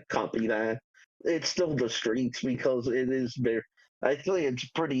just gonna copy that. It's still the streets because it is very. I think it's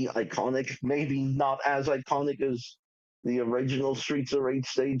pretty iconic. Maybe not as iconic as the original Streets of Rage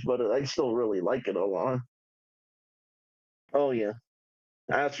stage, but I still really like it a lot. Oh yeah.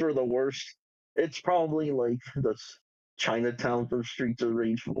 As for the worst, it's probably like the Chinatown from Streets of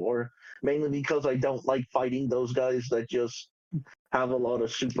Rage 4, mainly because I don't like fighting those guys that just have a lot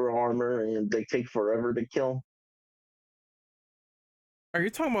of super armor and they take forever to kill. Are you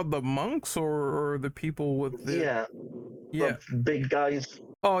talking about the monks or the people with the... Yeah. Yeah. The big guys.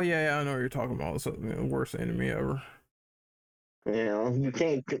 Oh yeah, I know what you're talking about. It's the worst enemy ever. Yeah, you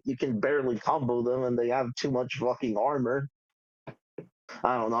can barely combo them and they have too much fucking armor.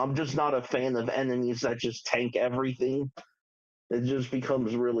 I don't know. I'm just not a fan of enemies that just tank everything. It just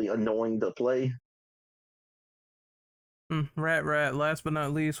becomes really annoying to play. Rat. Last but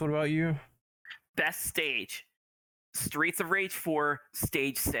not least, what about you? Best stage, Streets of Rage 4,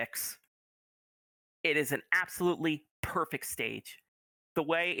 Stage 6. It is an absolutely perfect stage. The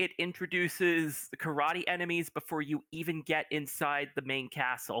way it introduces the karate enemies before you even get inside the main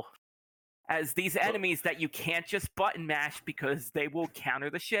castle. As these enemies that you can't just button mash because they will counter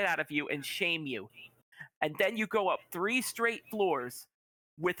the shit out of you and shame you. And then you go up 3 straight floors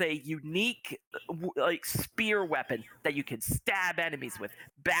with a unique like spear weapon that you can stab enemies with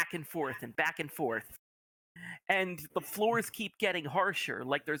back and forth and back and forth. And the floors keep getting harsher.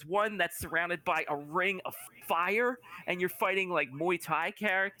 Like there's one that's surrounded by a ring of fire and you're fighting like Muay Thai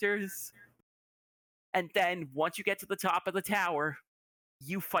characters. And then once you get to the top of the tower,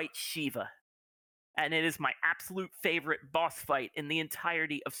 you fight Shiva. and it is my absolute favorite boss fight in the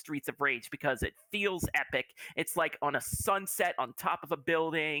entirety of Streets of Rage because it feels epic. It's like on a sunset on top of a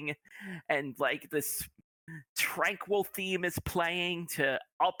building, and like this tranquil theme is playing to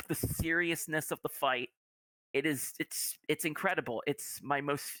up the seriousness of the fight. It's incredible. It's my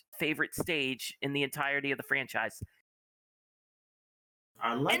most favorite stage in the entirety of the franchise.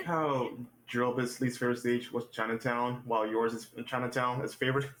 I like And- how Drillbit's least favorite stage was Chinatown, while yours is Chinatown is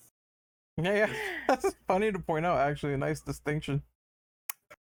favorite. Yeah, that's funny to point out. Actually, a nice distinction.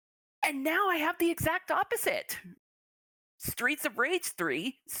 And now I have the exact opposite. Streets of Rage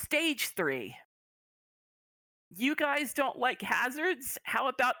 3, Stage 3. You guys don't like hazards? How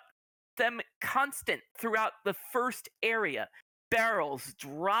about them constant throughout the first area? Barrels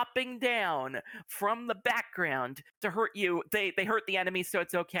dropping down from the background to hurt you. They hurt the enemy, so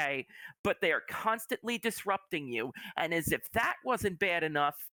it's okay, but they are constantly disrupting you. And as if that wasn't bad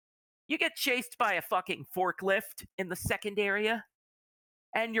enough, you get chased by a fucking forklift in the second area,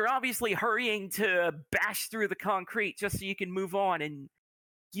 and you're obviously hurrying to bash through the concrete just so you can move on, and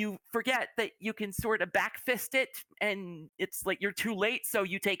you forget that you can sort of back fist it, and it's like you're too late, so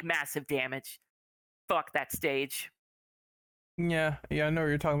you take massive damage. Fuck that stage. Yeah, I know what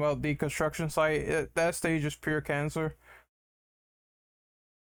you're talking about. The construction site. That stage is pure cancer.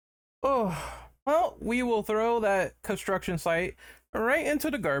 Oh, well, we will throw that construction site right into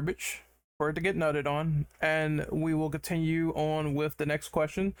the garbage for it to get nutted on, and we will continue on with the next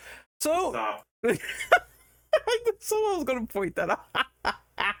question. So, Stop. someone was gonna point that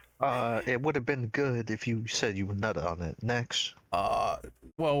out. It would have been good if you said you were nutted on it. Next.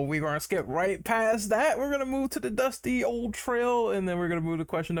 Well, we're gonna skip right past that. We're gonna move to the dusty old trail, and then we're gonna move to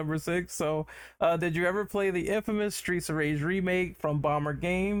question number 6. So, did you ever play the infamous Streets of Rage remake from Bomber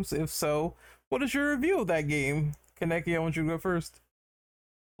Games? If so, what is your review of that game? Kaneki, I want you to go first.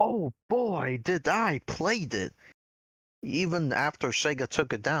 Oh boy, did I played it! Even after Sega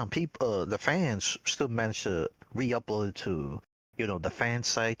took it down, people, the fans still managed to re-upload it to, the fan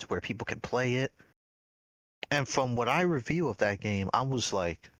sites where people can play it. And from what I review of that game, I was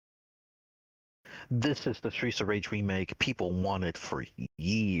like, this is the Streets of Rage remake people wanted for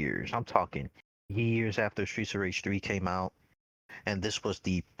years. I'm talking years after Streets of Rage 3 came out, and this was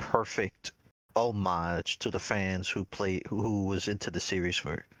the perfect homage to the fans who was into the series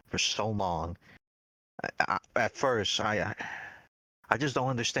for so long. At first, I just don't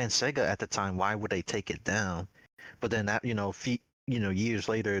understand Sega at the time. Why would they take it down? But then that, years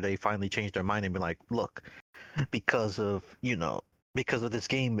later, they finally changed their mind and be like, look, because of this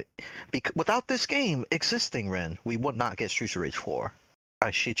game, without this game existing, Ren, we would not get Streets of Rage 4.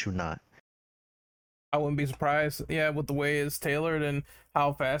 I shit you not. I wouldn't be surprised. Yeah, with the way it's tailored and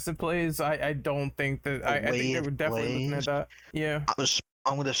how fast it plays, I don't think that. I think they were definitely looking at that. Yeah.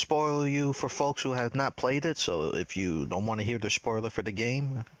 I'm going to spoil you for folks who have not played it, so if you don't want to hear the spoiler for the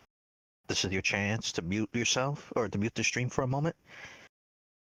game, this is your chance to mute yourself or to mute the stream for a moment.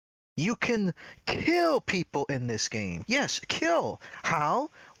 You can kill people in this game. Yes, kill.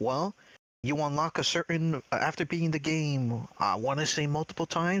 How? Well, you unlock a certain, after beating the game, I want to say multiple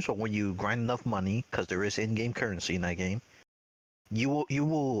times, but when you grind enough money, because there is in-game currency in that game, you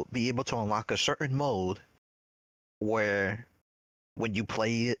will be able to unlock a certain mode where when you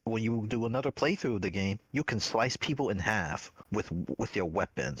do another playthrough of the game, you can slice people in half with your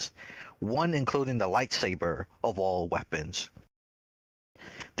weapons, one including the lightsaber of all weapons.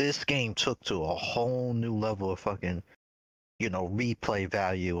 This game took to a whole new level of fucking, replay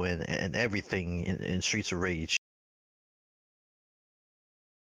value and everything in Streets of Rage.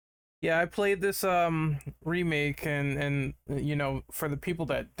 Yeah, I played this remake, and for the people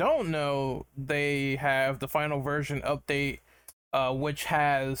that don't know, they have the final version update, which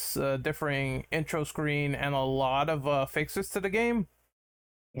has differing intro screen and a lot of fixes to the game.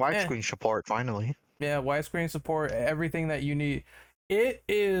 Widescreen support, finally. Yeah, widescreen support, everything that you need. It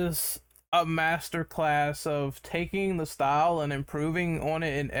is a masterclass of taking the style and improving on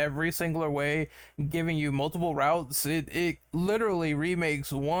it in every singular way, giving you multiple routes. It literally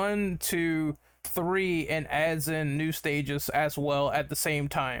remakes 1, 2, 3 and adds in new stages as well at the same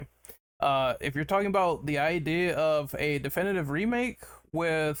time. If you're talking about the idea of a definitive remake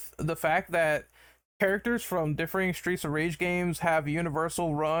with the fact that characters from differing Streets of Rage games have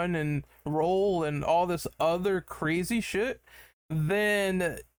universal run and roll and all this other crazy shit,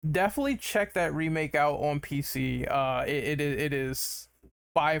 then definitely check that remake out on PC. It is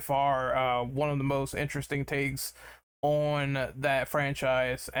by far one of the most interesting takes on that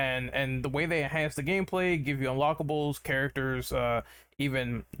franchise, and the way they enhance the gameplay, give you unlockables, characters,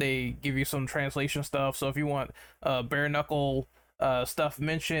 even they give you some translation stuff. So if you want bare knuckle stuff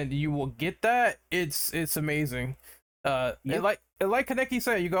mentioned, you will get that. It's amazing. And like Kaneki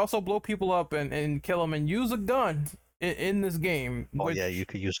said, you can also blow people up and kill them and use a gun in this game. Oh yeah, you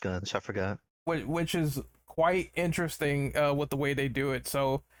could use guns. I forgot. Which is quite interesting with the way they do it.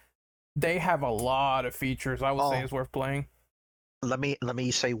 So they have a lot of features. I would say is worth playing. Let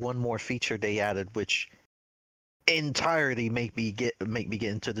me say one more feature they added, which entirely make me get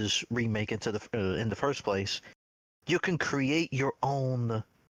into this remake into the in the first place. You can create your own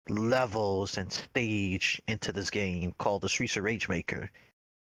levels and stage into this game called the Streets of Rage Maker.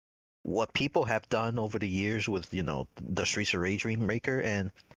 What people have done over the years with the Streets of Rage Maker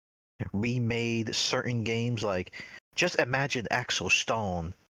and remade certain games, like just imagine Axel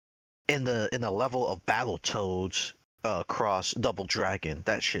Stone in the level of Battletoads cross Double Dragon.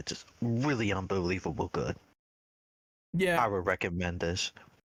 That shit is really unbelievable good. Yeah, I would recommend this.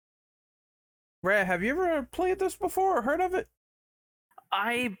 Brad, have you ever played this before or heard of it?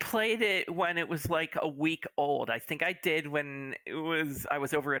 I played it when it was like a week old. I think I did when I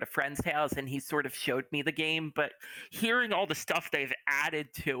was over at a friend's house and he sort of showed me the game. But hearing all the stuff they've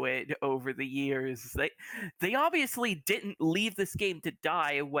added to it over the years, they obviously didn't leave this game to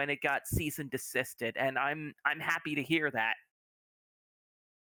die when it got cease and desisted, and I'm happy to hear that.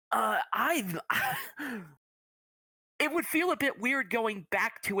 It would feel a bit weird going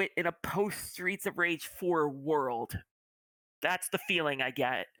back to it in a post Streets of Rage 4 world. That's the feeling I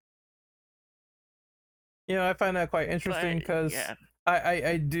get. I find that quite interesting because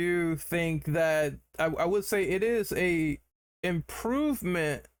I do think that I would say it is a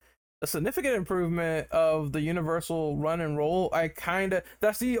significant improvement of the universal run and roll.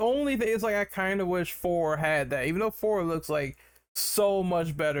 That's the only thing. It's like I kind of wish 4 had that, even though 4 looks like so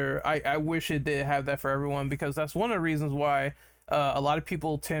much better. I wish it did have that for everyone, because that's one of the reasons why a lot of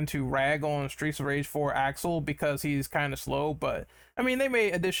people tend to rag on Streets of Rage 4 Axel, because he's kind of slow. But I mean, they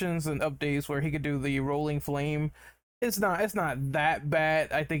made additions and updates where he could do the rolling flame. It's not that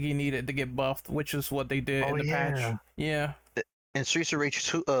bad. I think he needed to get buffed, which is what they did in the patch. Yeah. In Streets of Rage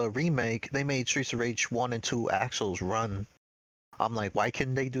 2 remake, they made Streets of Rage 1 and 2 Axel's run. I'm like, why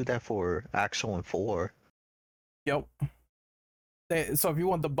couldn't they do that for Axel and 4? Yep. So if you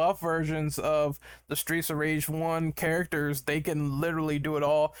want the buff versions of the Streets of Rage 1 characters, they can literally do it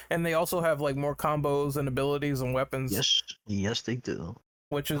all. And they also have like more combos and abilities and weapons. Yes, they do.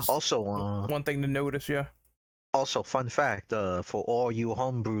 Which is also one thing to notice, yeah. Also, fun fact, for all you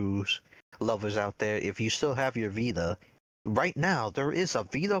homebrews lovers out there, if you still have your Vita, right now there is a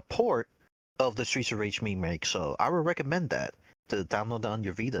Vita port of the Streets of Rage remake, so I would recommend that to download on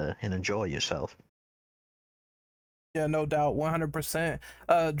your Vita and enjoy yourself. Yeah, no doubt,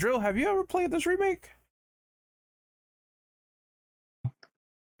 100%. Drill, have you ever played this remake?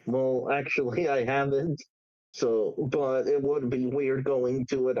 Well, actually, I haven't. But it would be weird going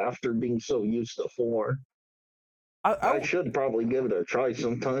to it after being so used to 4. I should probably give it a try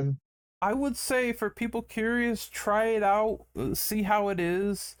sometime. I would say for people curious, try it out, see how it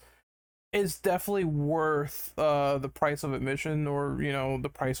is. It's definitely worth the price of admission, or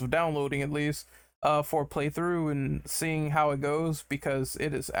the price of downloading at least, for a playthrough and seeing how it goes, because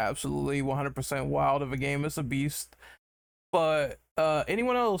it is absolutely 100% wild of a game. It's a beast. But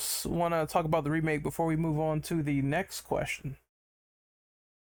anyone else want to talk about the remake before we move on to the next question?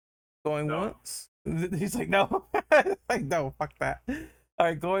 Going once? He's like, no. Like, no, fuck that. All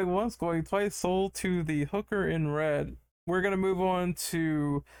right, going once, going twice. Sold to the hooker in red. We're gonna move on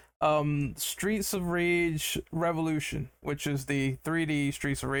to Streets of Rage Revolution, which is the 3D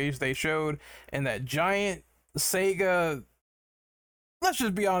Streets of Rage they showed, and that giant Sega, let's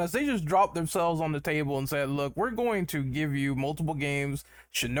just be honest, they just dropped themselves on the table and said, look, we're going to give you multiple games,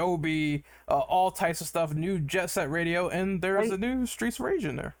 Shinobi, all types of stuff, new Jet Set Radio, and there's a new Streets of Rage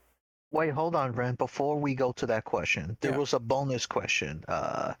in there. Wait, hold on, Ren. Before we go to that question, there was a bonus question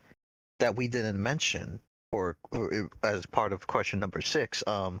that we didn't mention, or as part of question number 6.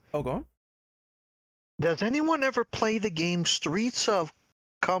 Go on. Does anyone ever play the game Streets of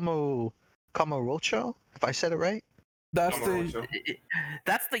Kamurocho? If I said it right? That's the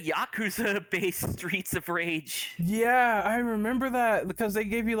Yakuza-based Streets of Rage. Yeah, I remember that, because they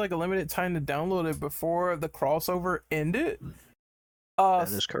gave you like a limited time to download it before the crossover ended. That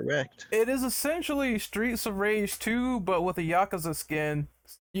is correct. It is essentially Streets of Rage 2, but with a Yakuza skin.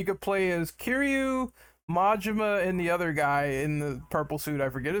 You could play as Kiryu, Majima, and the other guy in the purple suit. I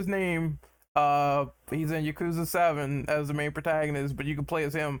forget his name. He's in Yakuza 7 as the main protagonist, but you can play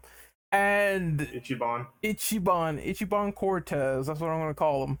as him. And Ichiban Cortez. That's what I'm gonna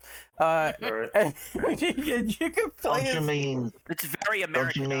call him. And you can play. Don't you mean? It's very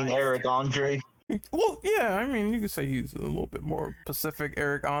American. Don't you mean Eric Andre? Well, yeah, I mean, you could say he's a little bit more Pacific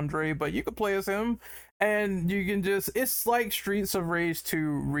Eric Andre, but you could play as him, and you can it's like Streets of Rage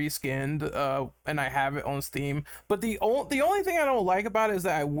 2 reskinned, and I have it on Steam. But the only thing I don't like about it is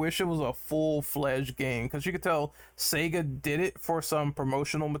that I wish it was a full-fledged game, because you could tell Sega did it for some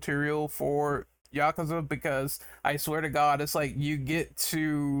promotional material for Yakuza, because I swear to God, it's like you get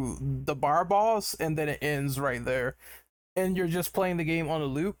to the bar boss and then it ends right there, and you're just playing the game on a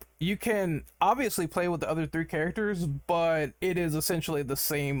loop. You can obviously play with the other three characters, but it is essentially the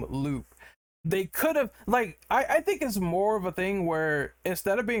same loop. They could have, like, I think it's more of a thing where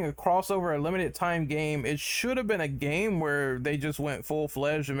instead of being a crossover, a limited time game, it should have been a game where they just went full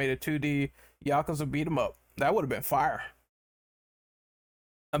fledged and made a 2D Yakuza beat 'em up. That would have been fire.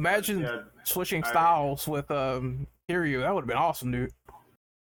 Imagine Yeah, switching I- styles with Kiryu. That would have been awesome, dude.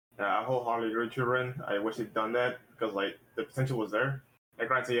 Yeah, I wholeheartedly agree with you, Ren. I wish they'd done that because like the potential was there. And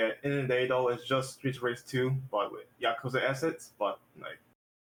granted, yeah, in the day though, it's just Streets of Rage 2, but with Yakuza assets. But like,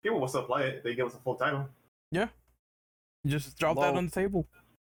 people will still play it. They give us a full title. Just drop that Well- on the table.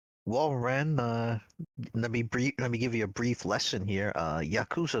 Well, Ren, let me give you a brief lesson here.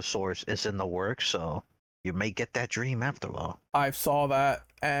 Yakuza Source is in the works, so you may get that dream after all. I saw that,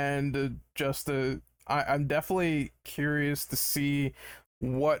 and I'm definitely curious to see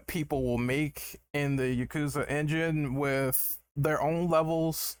what people will make in the Yakuza engine with their own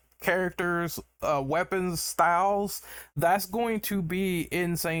levels, characters, weapons, styles. That's going to be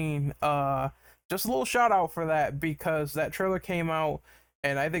insane. Just a little shout out for that, because that trailer came out,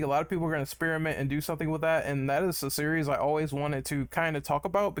 and I think a lot of people are going to experiment and do something with that. And that is a series I always wanted to kind of talk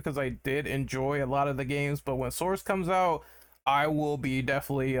about, because I did enjoy a lot of the games. But when Source comes out, I will be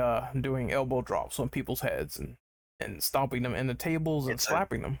definitely doing elbow drops on people's heads and stomping them in the tables and It's a-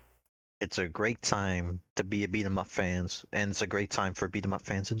 slapping them. It's a great time to be a beat 'em up fans, and it's a great time for beat 'em up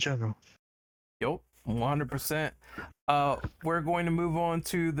fans in general. Yep, 100%. We're going to move on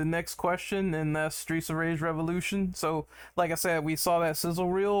to the next question, and that's Streets of Rage Revolution. So, like I said, we saw that sizzle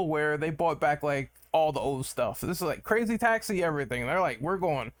reel where they brought back like all the old stuff. This is like Crazy Taxi, everything. They're like, we're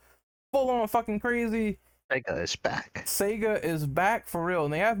going full on fucking crazy. Sega is back. Sega is back for real,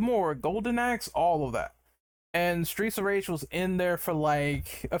 and they have more. Golden Axe, all of that. And Streets of Rage was in there for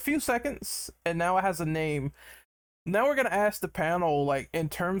like a few seconds, and now it has a name. Now we're gonna ask the panel, like, in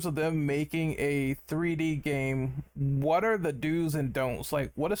terms of them making a 3D game, what are the do's and don'ts?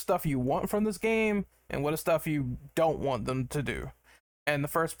 Like, what is stuff you want from this game, and what is stuff you don't want them to do? And the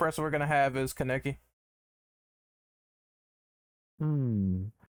first person we're gonna have is Kaneki.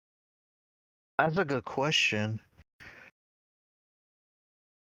 That's a good question.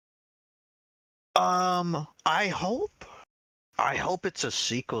 I hope it's a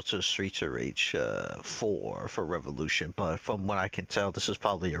sequel to Streets of Rage 4 for Revolution, but from what I can tell, this is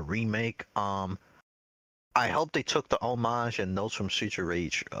probably a remake. I hope they took the homage and notes from Streets of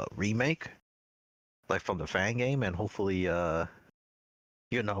Rage remake, like from the fan game, and hopefully,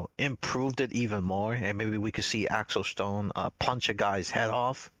 improved it even more, and maybe we could see Axel Stone punch a guy's head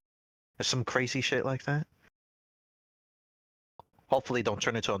off, or some crazy shit like that. Hopefully, don't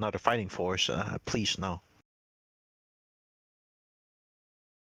turn into another Fighting Force. Please no.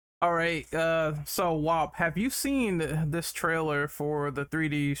 All right, so WAP, have you seen this trailer for the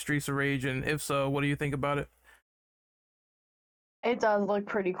 3D Streets of Rage, and if so, what do you think about it? It does look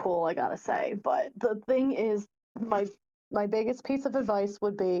pretty cool, I gotta say. But the thing is, my biggest piece of advice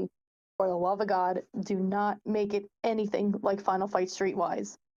would be, for the love of God, do not make it anything like Final Fight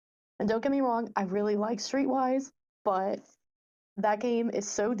Streetwise. And don't get me wrong, I really like Streetwise, but that game is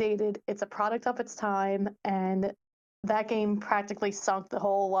so dated. It's a product of its time, and that game practically sunk the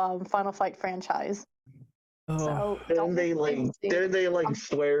whole Final Fight franchise. Oh, So Didn't don't they make like? it anything- Didn't they like I'm-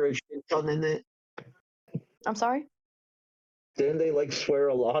 swear a shit ton in it? I'm sorry? Didn't they like swear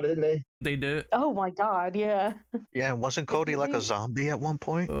a lot in it? they did. Oh my god, yeah. Yeah, wasn't Cody like a really- zombie at one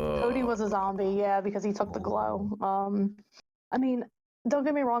point? Cody was a zombie, yeah, because he took the glow. I mean, don't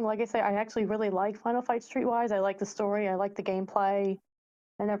get me wrong, like I say, I actually really like Final Fight Streetwise. I like the story, I like the gameplay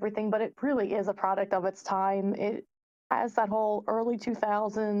and everything, but it really is a product of its time. It has that whole early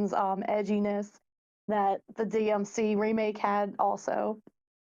 2000s edginess that the DMC remake had also.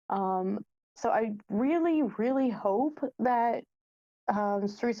 So I really, really hope that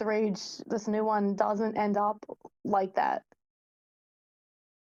Streets of Rage, this new one, doesn't end up like that.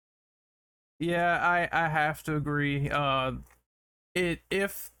 Yeah, I have to agree.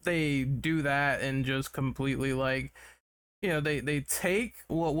 If they do that and just completely like, they take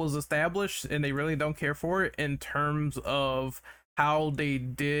what was established and they really don't care for it in terms of how they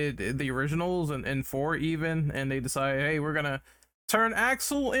did the originals and 4 even, and they decide, hey, we're gonna turn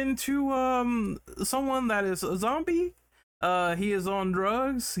Axel into someone that is a zombie. He is on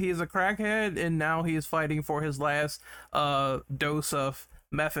drugs. He is a crackhead, and now he is fighting for his last dose of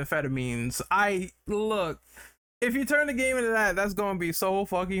methamphetamines. If you turn the game into that, that's gonna be so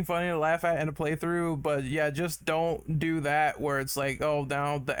fucking funny to laugh at and to play through. But yeah, just don't do that where it's like, oh,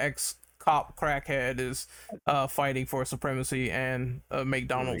 now the ex-cop crackhead is fighting for supremacy and a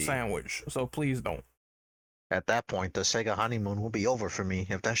McDonald's sandwich. So please don't. At that point, the Sega honeymoon will be over for me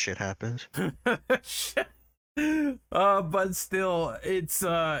if that shit happens. But still, it's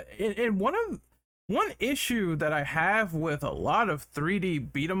in one issue that I have with a lot of 3D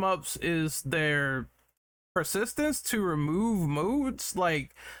beat 'em ups is their persistence to remove modes.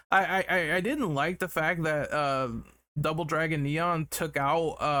 Like I didn't like the fact that Double Dragon Neon took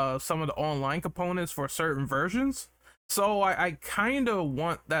out some of the online components for certain versions. So I kind of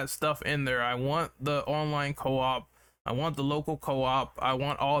want that stuff in there. I want the online co-op. I want the local co-op. I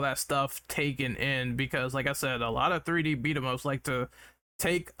want all that stuff taken in because, like I said, a lot of 3D beat 'em ups like to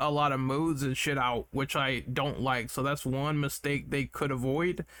take a lot of modes and shit out, which I don't like. So that's one mistake they could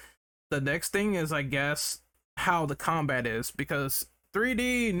avoid. The next thing is, I guess, how the combat is, because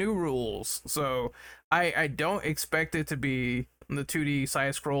 3D new rules. So I don't expect it to be the 2D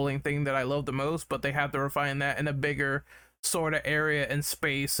side scrolling thing that I love the most, but they have to refine that in a bigger sort of area and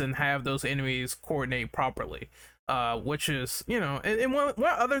space and have those enemies coordinate properly. Which is, you know, and one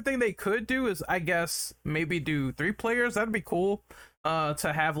other thing they could do is, I guess, maybe do 3 players. That'd be cool.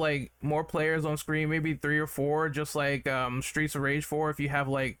 To have like more players on screen, maybe 3 or 4, just like Streets of Rage 4. If you have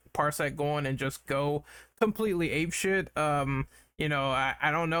like Parsec going and just go completely apeshit. You know,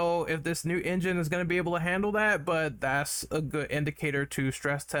 I don't know if this new engine is going to be able to handle that, but that's a good indicator to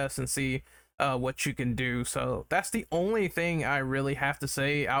stress test and see what you can do. So that's the only thing I really have to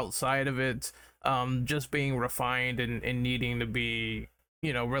say outside of it just being refined and needing to be,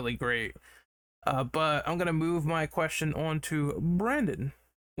 you know, really great. But I'm gonna move my question on to Brandon.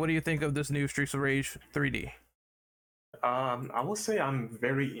 What do you think of this new Streets of Rage 3D? I will say I'm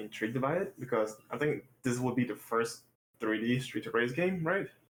very intrigued by it because I think this will be the first 3D Streets of Rage game, right?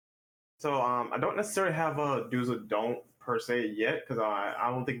 So I don't necessarily have a do's or don't per se yet because I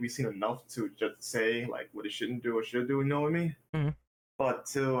don't think we've seen enough to just say like what it shouldn't do or should do. You know what I mean? Mhm. But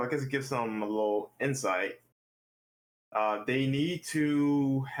to, I guess, give some a little insight, they need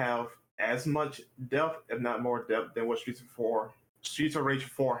to have as much depth, if not more depth, than what Streets of Rage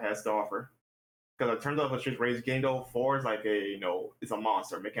 4 has to offer. Because it turns out, a Streets of Rage game though, 4 is like it's a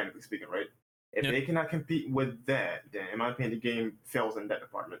monster mechanically speaking, right? If Yep. they cannot compete with that, then in my opinion, the game fails in that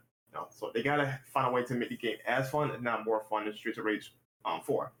department. So they gotta find a way to make the game as fun, if not more fun, than Streets of Rage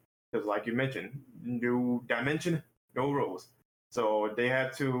 4. Because like you mentioned, new dimension, no rules. So they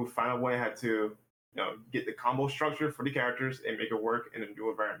had to find a way, get the combo structure for the characters and make it work in a new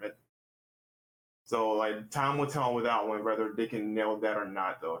environment. So like time will tell with that one whether they can nail that or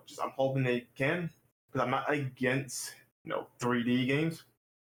not though. I'm hoping they can, because I'm not against 3D games,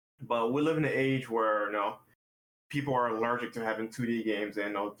 but we live in an age where people are allergic to having 2D games,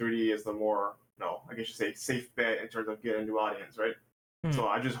 and 3D is the more I guess you say safe bet in terms of getting a new audience, right? So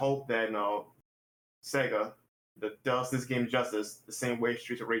I just hope that Sega that does this game justice the same way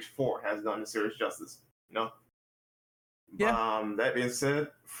Streets of Rage 4 has done the series justice. Yeah. That being said,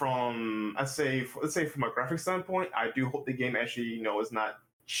 let's say from a graphic standpoint, I do hope the game actually is not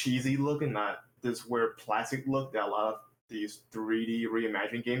cheesy looking, not this weird plastic look that a lot of these 3D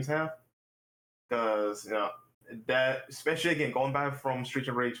reimagined games have. Because that, especially again going back from Streets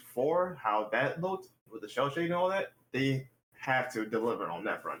of Rage 4, how that looked with the shell shading and all that, they have to deliver on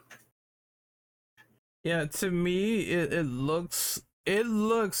that front. Yeah, to me, it looks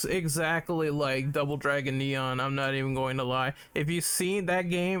exactly like Double Dragon Neon. I'm not even going to lie. If you've seen that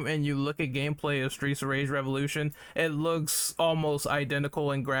game and you look at gameplay of Streets of Rage Revolution, it looks almost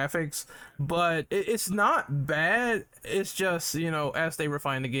identical in graphics, but it's not bad. It's just, as they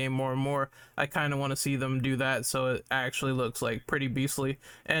refine the game more and more, I kind of want to see them do that so it actually looks like pretty beastly.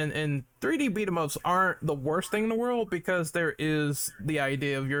 And 3D beat 'em ups aren't the worst thing in the world, because there is the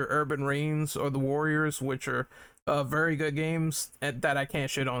idea of your Urban Reigns or the Warriors, which are very good games that I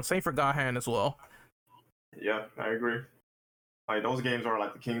can't shit on. Same for Gahan as well. Yeah, I agree. Like those games are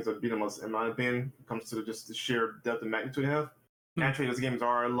like the kings of beat 'em ups, in my opinion. When it comes to just the sheer depth and magnitude they have. Naturally, those games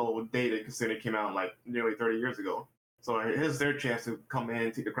are a little dated considering they came out like nearly 30 years ago. So here's their chance to come in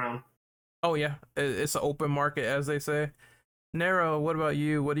and take the crown. Oh yeah, it's an open market, as they say. Nero, what about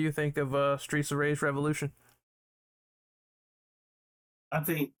you? What do you think of Streets of Rage Revolution? I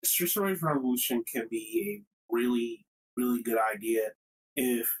think Streets of Rage Revolution can be a really, really good idea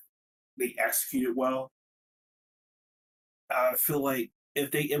if they execute it well. I feel like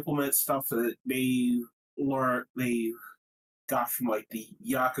if they implement stuff that they got from like the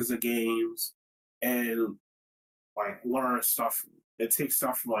Yakuza games and like learn stuff and take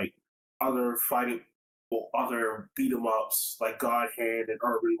stuff from like other fighting or other beat 'em ups like God Hand and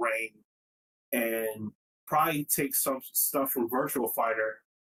Urban Reign and probably take some stuff from Virtual Fighter.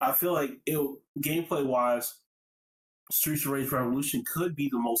 I feel like it gameplay wise, Streets of Rage Revolution could be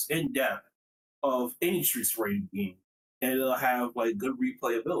the most in depth of any Streets of Rage game, and it'll have like good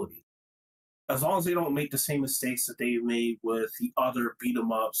replayability. As long as they don't make the same mistakes that they made with the other beat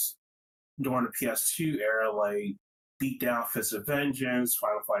 'em ups during the PS2 era, like Beatdown Fist of Vengeance,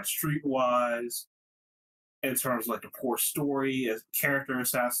 Final Fight Streetwise, in terms of like the poor story, as character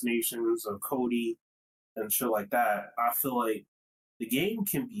assassinations of Cody and shit like that, I feel like the game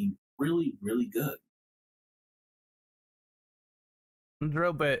can be really, really good.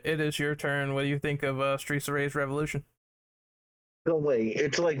 Drillbit, it is your turn. What do you think of Streets of Rage Revolution? No way.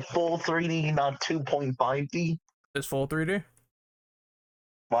 It's like full 3D, not 2.5D. It's full 3D?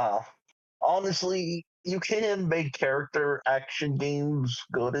 Wow. Honestly, you can make character action games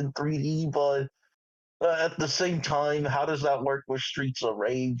good in 3D, but at the same time, how does that work with Streets of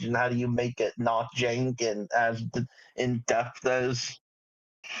Rage, and how do you make it not jank and as in depth as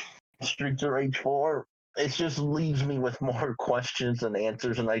Streets of Rage 4? It just leaves me with more questions than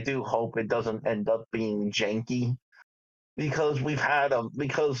answers, and I do hope it doesn't end up being janky because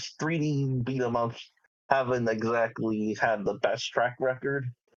because 3D beat 'em ups haven't exactly had the best track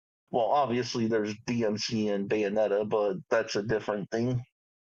record. Well, obviously there's DMC and Bayonetta, but that's a different thing.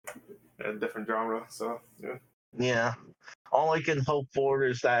 A different genre. So yeah. Yeah. All I can hope for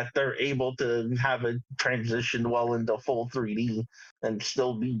is that they're able to have it transition well into full 3D and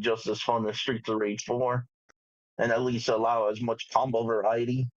still be just as fun as Streets of Rage 4, and at least allow as much combo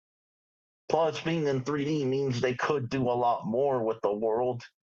variety. Plus, being in 3D means they could do a lot more with the world.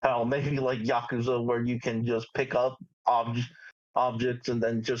 Hell, maybe like Yakuza, where you can just pick up objects and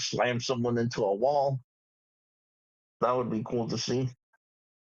then just slam someone into a wall. That would be cool to see.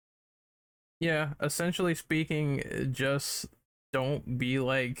 Yeah, essentially speaking, just don't be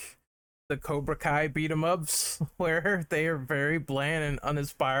like the Cobra Kai beat 'em ups where they are very bland and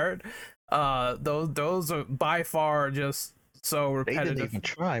uninspired. Those are by far just so They repetitive. didn't even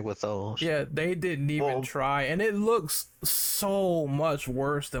try with those. Yeah, they didn't even Well- try, and it looks so much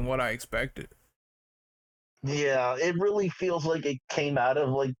worse than what I expected. Yeah, it really feels like it came out of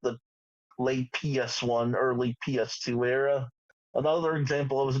like the late PS1, early PS2 era. Another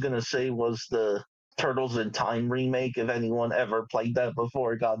example I was going to say was the Turtles in Time remake. If anyone ever played that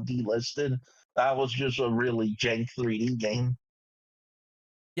before it got delisted, that was just a really jank 3D game.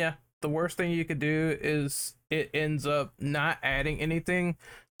 Yeah, the worst thing you could do is it ends up not adding anything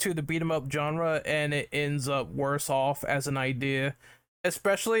to the beat 'em up genre, and it ends up worse off as an idea.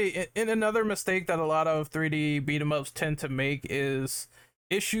 Especially in another mistake that a lot of 3D beat 'em ups tend to make is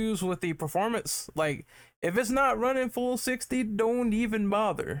issues with the performance. Like, if it's not running full 60, don't even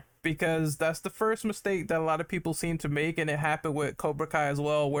bother, because that's the first mistake that a lot of people seem to make, and it happened with Cobra Kai as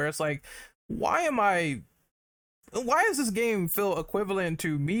well, where it's like, why does this game feel equivalent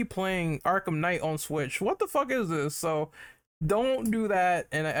to me playing Arkham Knight on Switch? What the fuck is this? So don't do that,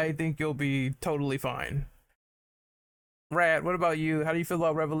 and I think you'll be totally fine. Rad, what about you? How do you feel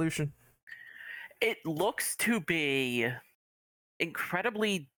about Revolution? It looks to be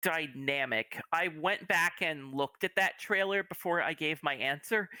incredibly dynamic. I went back and looked at that trailer before I gave my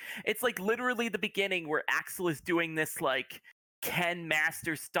answer. It's like literally the beginning where Axel is doing this like Ken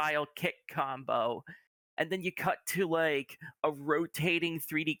Master style kick combo. And then you cut to like a rotating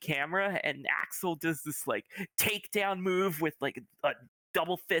 3D camera, and Axel does this like takedown move with like a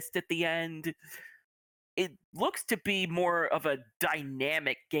double fist at the end. It looks to be more of a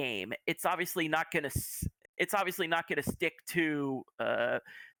dynamic game. It's obviously not going to stick to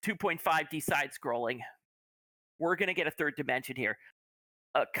 2.5D side scrolling. We're going to get a third dimension here.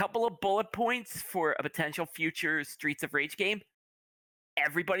 A couple of bullet points for a potential future Streets of Rage game.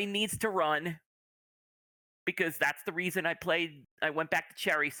 Everybody needs to run, because that's the reason I went back to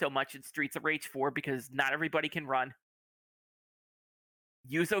Cherry so much in Streets of Rage 4, because not everybody can run.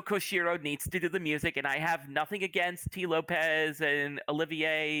 Yuzo Koshiro needs to do the music, and I have nothing against T. Lopez and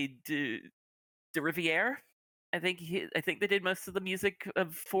Olivier de Riviere. I think they did most of the music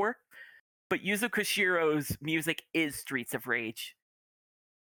of 4. But Yuzo Koshiro's music is Streets of Rage.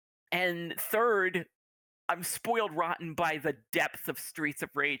 And third, I'm spoiled rotten by the depth of Streets of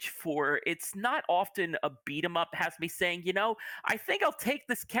Rage 4. It's not often a beat 'em up has me saying, I think I'll take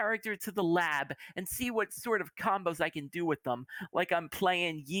this character to the lab and see what sort of combos I can do with them, like I'm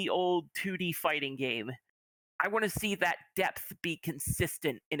playing ye old 2D fighting game. I want to see that depth be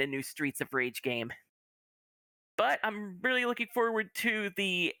consistent in a new Streets of Rage game. But I'm really looking forward to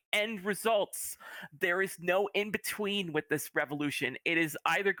the end results. There is no in between with this revolution. It is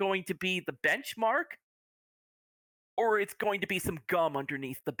either going to be the benchmark or it's going to be some gum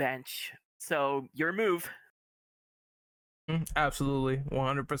underneath the bench. So, your move. Absolutely,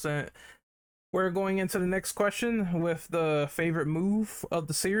 100%. We're going into the next question with the favorite move of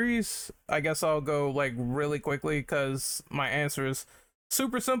the series. I guess I'll go like really quickly because my answer is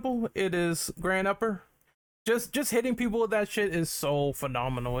super simple. It is Grand Upper. Just hitting people with that shit is so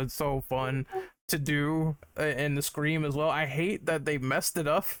phenomenal. It's so fun to do, and the scream as well. I hate that they messed it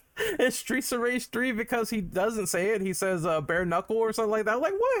up in Streets of Rage 3 because he doesn't say it. He says bare knuckle or something like that.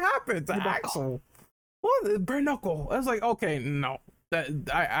 Like, what happened to Axel? What, bare knuckle? I was like, okay, no. That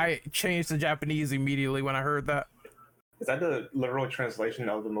I changed the Japanese immediately when I heard that. Is that the literal translation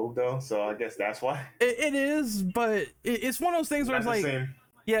of the move though? So I guess that's why. It is, but it's one of those things where it's like, same.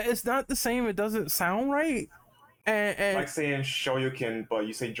 yeah, it's not the same. It doesn't sound right. And like saying Shoryuken, but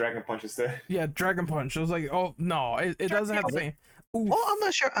you say Dragon Punch instead. Yeah, Dragon Punch. I was like, oh no, it doesn't have the same. Well, I'm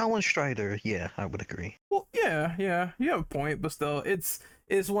not sure. Alan Strider. Yeah, I would agree. Well, yeah, you have a point, but still, it's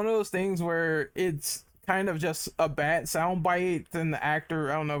one of those things where it's kind of just a bad sound bite, and the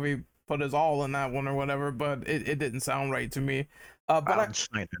actor, I don't know if he put his all in that one or whatever, but it didn't sound right to me. But Alan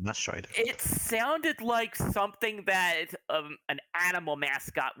Strider, not Strider. It sounded like something that an animal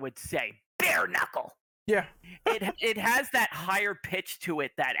mascot would say. Bare knuckle. Yeah. it has that higher pitch to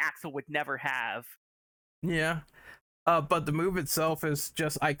it that Axel would never have. Yeah. But the move itself is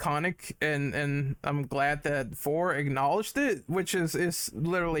just iconic, and I'm glad that 4 acknowledged it, which is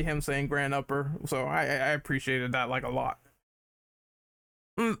literally him saying Grand Upper. So I appreciated that like a lot.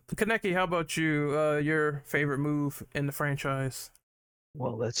 Kaneki, how about you? Your favorite move in the franchise?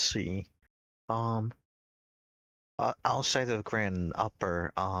 Well, let's see. Outside of Grand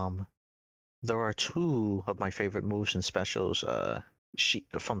Upper, there are 2 of my favorite moves and specials.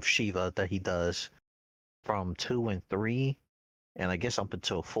 From Shiva that he does from 2 and 3, and I guess up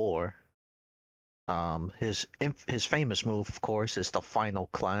until 4. His famous move, of course, is the Final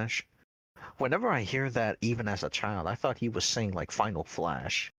Clash. Whenever I hear that, even as a child, I thought he was saying like Final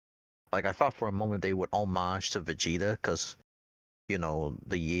Flash. Like I thought for a moment they would homage to Vegeta because, you know,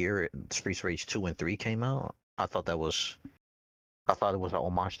 the year Streets of Rage 2 and 3 came out. I thought it was a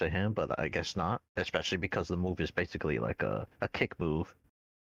homage to him, but I guess not. Especially because the move is basically like a kick move.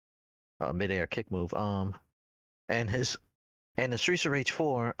 Mid-air kick move. And in Streets of Rage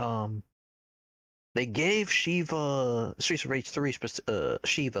 4, they gave Streets of Rage 3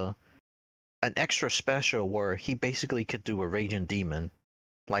 Shiva an extra special where he basically could do a Raging Demon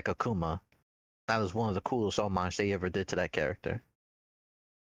like Akuma. That was one of the coolest homage they ever did to that character.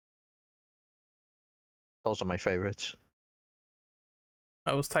 Those are my favorites.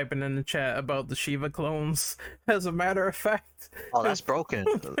 I was typing in the chat about the Shiva clones. As a matter of fact, oh, that's broken.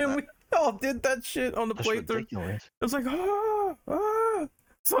 And we all did that shit on the That's playthrough. ridiculous. It was like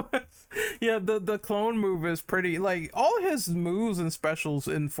So yeah, the clone move is pretty, like, all his moves and specials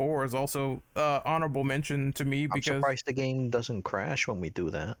in 4 is also honorable mention to me I'm because surprised the game doesn't crash when we do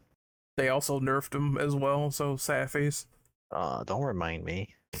that. they also nerfed him as well. So sad face. Don't remind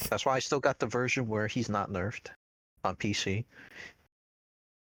me. That's why I still got the version where he's not nerfed on PC.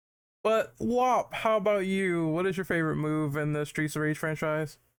 But Wop, how about you? What is your favorite move in the Streets of Rage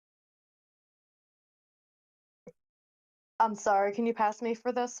franchise? I'm sorry, can you pass me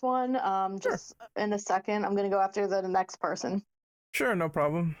for this one? Just in a second. I'm gonna go after the next person. Sure, no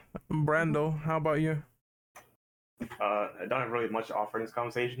problem. Brando, how about you? I don't have really much to offer in this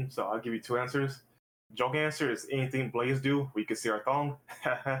conversation, so I'll give you 2 answers. Joke answer is anything Blaze do, we can see our thong.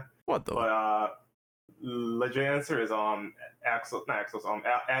 What the? But legit answer is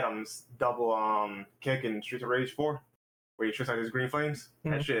Adam's double kick in Streets of Rage 4, where he shoots out his green flames.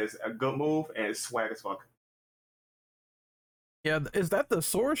 That shit is a good move and it's swag as fuck. Yeah, is that the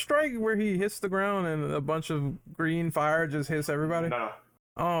sword strike where he hits the ground and a bunch of green fire just hits everybody? No.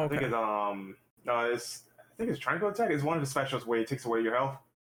 Oh, okay. I think it's triangle attack. It's one of the specials where he takes away your health.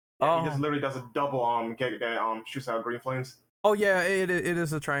 Oh. He just literally does a double kick that shoots out green flames. Oh yeah, it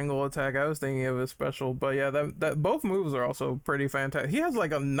is a triangle attack. I was thinking of a special, but yeah, that both moves are also pretty fantastic. He has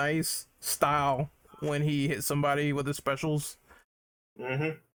like a nice style when he hits somebody with his specials.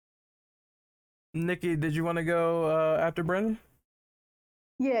 Mm-hmm. Nikki, did you want to go after Brendan?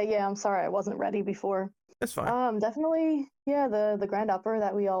 Yeah, I'm sorry I wasn't ready before. That's fine. Definitely, yeah, the Grand Upper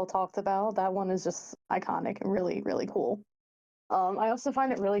that we all talked about, that one is just iconic and really, really cool. I also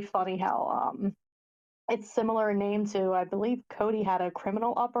find it really funny how It's similar in name to, I believe Cody had a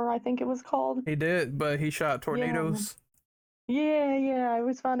criminal upper, I think it was called. He did, but he shot tornadoes. Yeah. I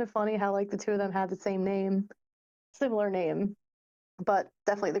always found it funny how like the two of them had the same name, similar name, but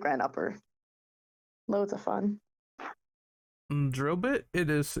definitely the grand upper. Loads of fun. Drillbit, it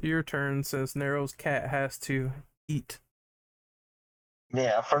is your turn since Nero's cat has to eat.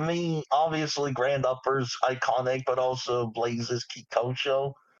 Yeah, for me, obviously Grand Upper's iconic, but also Blaze's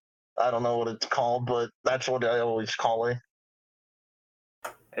Kikosho. I don't know what it's called, but that's what I always call it.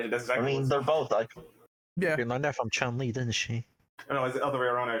 Hey, that's exactly I mean, what they're it's both iconic. Yeah. She learned that from Chun Li, didn't she? No, it's the other way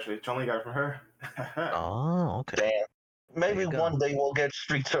around actually. Chun-Li got it from her. Oh, okay. Damn. Maybe you go. one day we'll get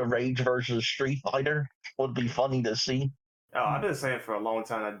Streets of Rage versus Street Fighter. Would be funny to see. Oh, I've been saying for a long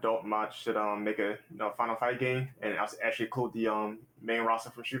time that Dope Mod should make a Final Fight game and actually include the main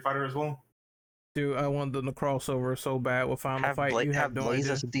roster from Street Fighter as well. Dude, I want them to crossover so bad with Final Fight. You have no Blaze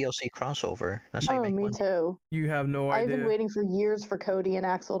idea. as a DLC crossover. That's how you Oh, make me money. too. You have no I've idea. been waiting for years for Cody and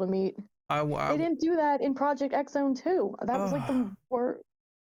Axel to meet. They didn't do that in Project X Zone 2. That was like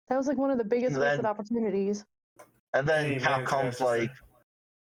that was like one of the biggest wasted opportunities. And then Hey, man, Capcom's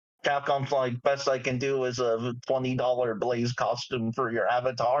like, best I can do is a $20 Blaze costume for your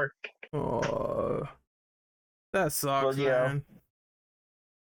avatar. Oh, that sucks, Well, yeah. man.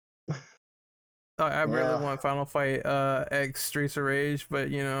 I really Yeah. want Final Fight X Streets of Rage, but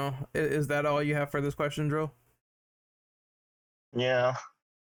you know, is that all you have for this question, Drill? Yeah.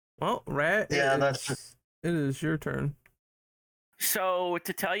 Well, Rat, Yeah, it is your turn. So,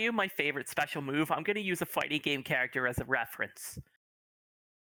 to tell you my favorite special move, I'm going to use a fighting game character as a reference.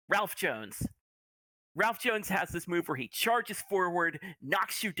 Ralph Jones. Ralph Jones has this move where he charges forward,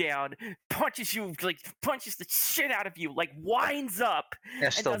 knocks you down, punches the shit out of you, like winds up,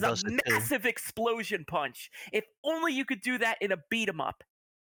 and does a massive explosion punch. If only you could do that in a beat 'em up.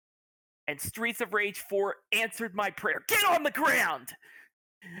 And Streets of Rage 4 answered my prayer. Get on the ground!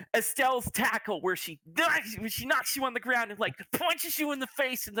 Estelle's tackle where she knocks you on the ground and like punches you in the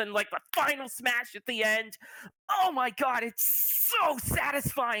face, and then like the final smash at the end. Oh my god, it's so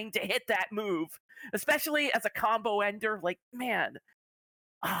satisfying to hit that move, especially as a combo ender. Like, man,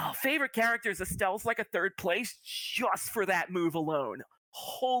 favorite characters. Estelle's like a third place just for that move alone.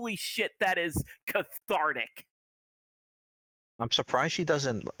 Holy shit, that is cathartic. I'm surprised she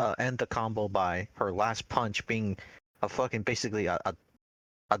doesn't end the combo by her last punch being a fucking basically a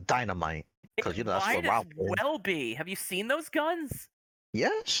dynamite, because you know that's what Ralph did. Well be. Have you seen those guns?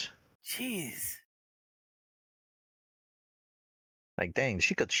 Yes. Jeez. Like dang,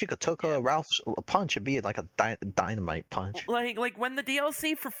 she could took Ralph's punch and be like a dynamite punch. Like when the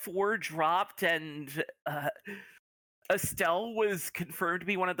DLC for 4 dropped and Estelle was confirmed to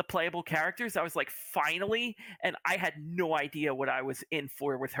be one of the playable characters, I was like, finally, and I had no idea what I was in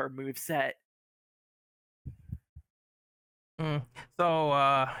for with her moveset.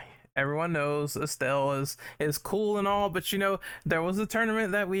 So everyone knows Estelle is cool and all, but you know, there was a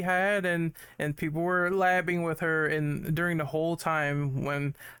tournament that we had and people were labbing with her, and during the whole time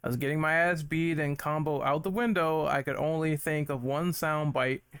when I was getting my ass beat and combo out the window, I could only think of one sound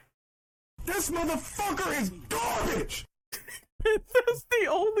bite. This motherfucker is garbage! That's the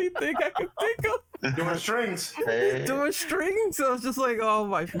only thing I could think of. Doing strings. Doing strings. I was just like, oh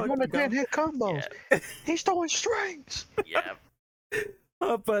my fucking god. Can't hit combos. Yeah. He's throwing strings. Yeah.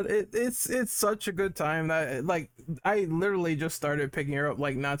 But it's such a good time that like I literally just started picking her up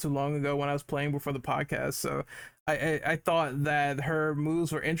like not too long ago when I was playing before the podcast. So I thought that her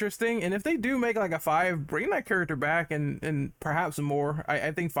moves were interesting, and if they do make like a 5, bring that character back and perhaps more.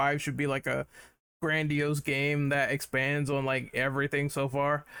 I think 5 should be like a grandiose game that expands on like everything so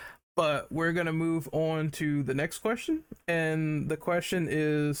far. But we're gonna move on to the next question, and the question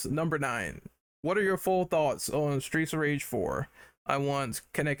is number 9. What are your full thoughts on Streets of Rage 4? I want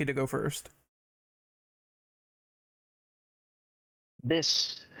Kaneki to go first.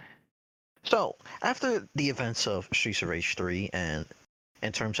 So, after the events of Streets of Rage 3 and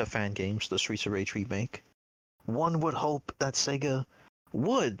in terms of fan games, the Streets of Rage remake, one would hope that Sega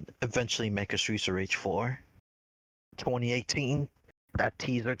would eventually make a Streets of Rage 4. 2018, that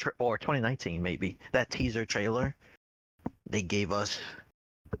teaser, or 2019 maybe, that teaser trailer, they gave us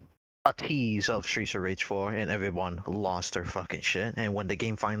a tease of Streets of Rage 4 and everyone lost their fucking shit. And when the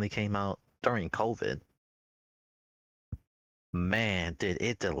game finally came out during COVID, man, did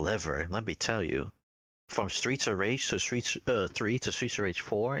it deliver. Let me tell you. From Streets of Rage to Streets 3 to Streets of Rage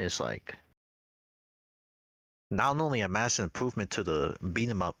 4 is like not only a massive improvement to the beat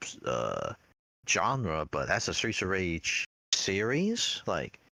 'em up genre, but as a Streets of Rage series,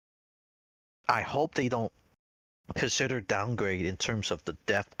 like I hope they don't consider downgrade in terms of the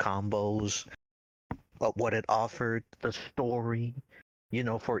depth combos what it offered, the story,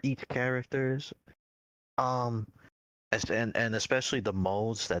 for each characters. Um, and especially the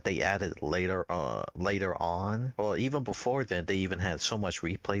modes that they added later on, or even before then, they even had so much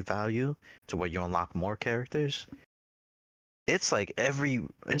replay value to where you unlock more characters. It's like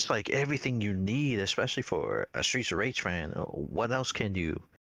everything you need, especially for a Streets of Rage fan. What else can you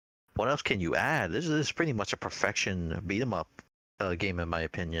add? This is pretty much a perfection beat 'em up game in my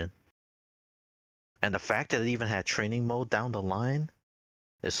opinion. And the fact that it even had training mode down the line,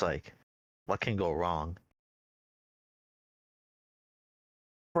 it's like, what can go wrong?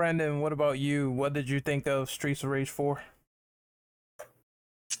 Brandon, what about you? What did you think of Streets of Rage 4?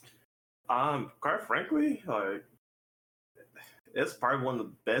 Quite frankly, like it's probably one of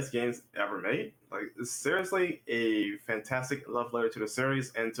the best games ever made. Like, it's seriously a fantastic love letter to the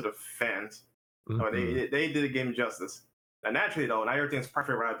series and to the fans. They did the game justice. And naturally, though, not everything's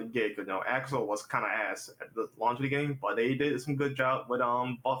perfect right out the gate. Because Axel was kind of ass at the launch of the game, but they did some good job with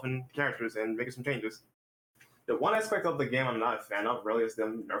buffing characters and making some changes. The one aspect of the game I'm not a fan of really is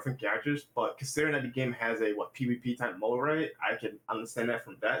them nerfing characters. But considering that the game has a PvP type mode, right, I can understand that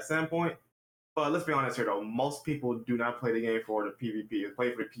from that standpoint. But let's be honest here, though. Most people do not play the game for the PvP; they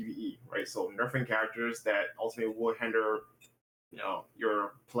play for the PvE, right? So nerfing characters that ultimately will hinder,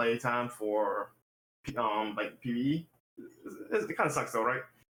 your play time for, like PvE. It kind of sucks, though, right?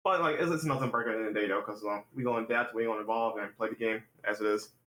 But like, it's nothing breaking in the day, though, because we gonna adapt, we gonna evolve, and play the game as it is.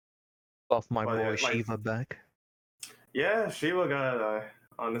 Buff my But, boy like, Shiva back. Yeah, Shiva got a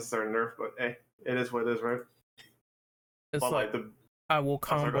unnecessary nerf, but hey, it is what it is, right? It's But like, the I will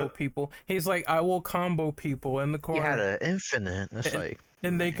sorry, go combo ahead. people. He's like, I will combo people in the He corner. had an infinite. It's And- like,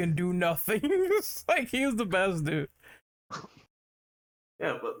 and they can do nothing. It's like, he's the best dude.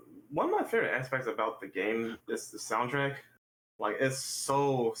 Yeah, but one of my favorite aspects about the game is the soundtrack. Like, it's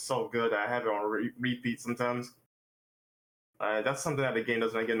so good. I have it on repeat sometimes. That's something that the game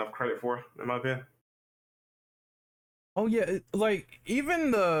doesn't get enough credit for, in my opinion. Oh yeah, like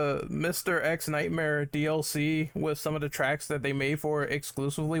even the Mr. X Nightmare DLC with some of the tracks that they made for it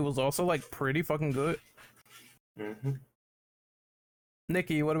exclusively was also like pretty fucking good. Mm-hmm.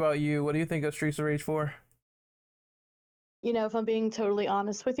 Nikki, what about you? What do you think of Streets of Rage 4? If I'm being totally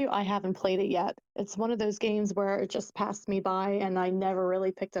honest with you, I haven't played it yet. It's one of those games where it just passed me by and I never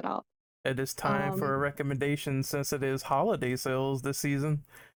really picked it up. It is time for a recommendation since it is holiday sales this season.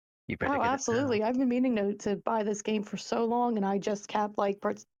 you better Oh, get absolutely. I've been meaning to buy this game for so long, and I just kept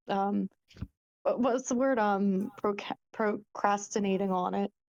what's the word? Procrastinating on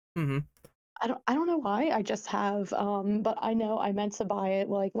it. Mm-hmm. I don't know why. I just have. But I know I meant to buy it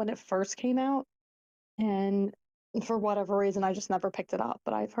like when it first came out, and for whatever reason, I just never picked it up.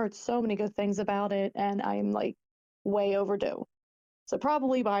 But I've heard so many good things about it, and I'm like way overdue. So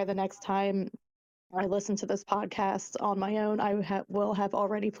probably by the next time I listen to this podcast on my own, I will have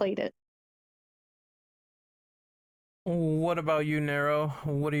already played it. What about you, Nero?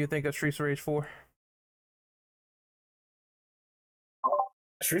 What do you think of Streets of Rage 4?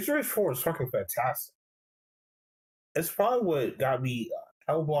 Streets of Rage 4 is fucking fantastic. It's probably what got me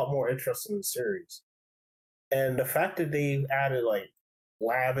a hell of a lot more interested in the series. And the fact that they've added like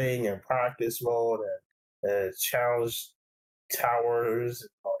labbing and practice mode and challenge towers,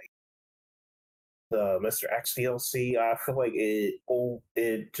 like the Mr. X DLC, I feel like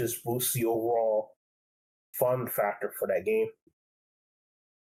it just boosts the overall fun factor for that game.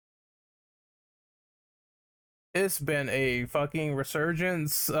 It's been a fucking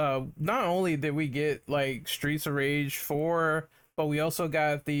resurgence. Not only did we get like Streets of Rage 4, but we also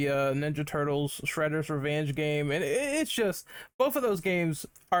got the Ninja Turtles Shredder's Revenge game, and it's just both of those games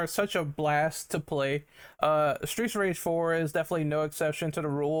are such a blast to play. Streets of Rage 4 is definitely no exception to the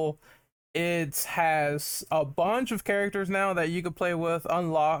rule. It has a bunch of characters now that you can play with,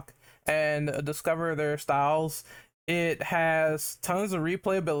 unlock, and discover their styles. It has tons of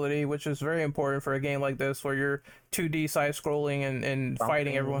replayability, which is very important for a game like this where you're 2D side scrolling and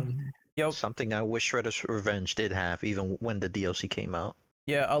fighting everyone. Yep. Something I wish Shredder's Revenge did have, even when the DLC came out.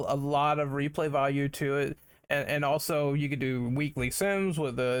 Yeah, a lot of replay value to it. And also you could do weekly sims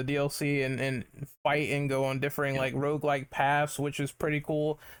with the DLC and fight and go on differing like roguelike paths, which is pretty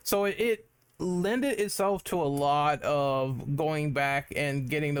cool. So it lended itself to a lot of going back and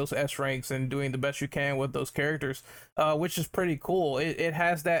getting those S ranks and doing the best you can with those characters, which is pretty cool. It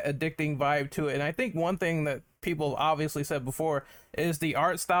has that addicting vibe to it. And I think one thing that people have obviously said before is the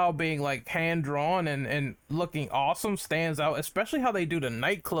art style being like hand drawn and looking awesome stands out, especially how they do the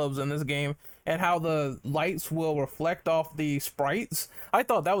nightclubs in this game and how the lights will reflect off the sprites. I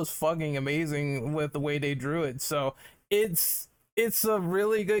thought that was fucking amazing with the way they drew it. So it's It's a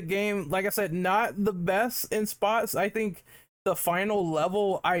really good game. Like I said, not the best in spots. I think the final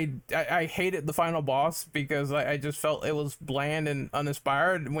level, I hated the final boss because I just felt it was bland and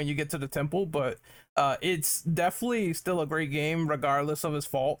uninspired when you get to the temple. But it's definitely still a great game regardless of its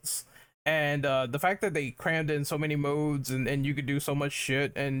faults. And the fact that they crammed in so many modes and you can do so much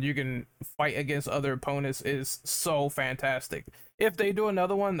shit and you can fight against other opponents is so fantastic. If they do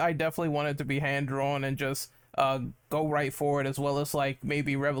another one, I definitely want it to be hand drawn and just go right for it, as well as like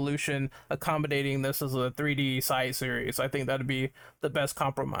maybe Revolution accommodating this as a 3D side series. I think that'd be the best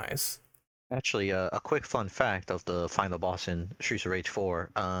compromise. Actually, a quick fun fact of the final boss in Streets of Rage 4.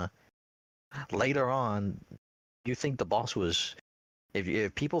 Later on, you think the boss was,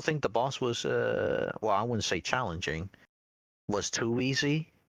 if people think the boss was, well, I wouldn't say challenging, was too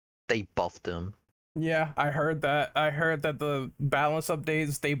easy, they buffed him. Yeah, I heard that. I heard that the balance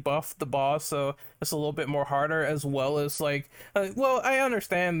updates they buffed the boss, so it's a little bit more harder, as well as like, well, I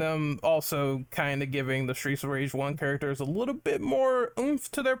understand them also kind of giving the Streets of Rage 1 characters a little bit more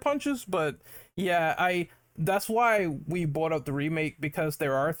oomph to their punches, but yeah, that's why we bought up the remake, because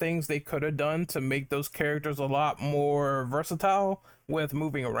there are things they could have done to make those characters a lot more versatile with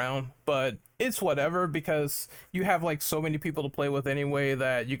moving around, but it's whatever, because you have like so many people to play with anyway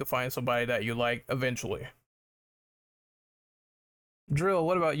that you can find somebody that you like eventually. Drill,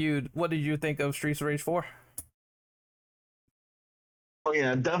 what about you? What did you think of Streets of Rage 4? Oh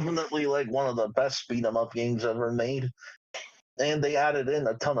yeah, definitely like one of the best beat 'em up games ever made. And they added in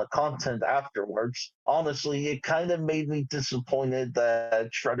a ton of content afterwards. Honestly, it kind of made me disappointed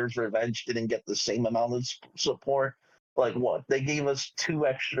that Shredder's Revenge didn't get the same amount of support. Like what? They gave us 2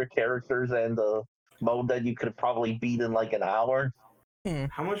 extra characters and a mode that you could probably beat in like an hour.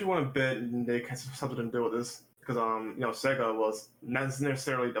 How much you want to bet Nick has something to do with this? Because Sega was not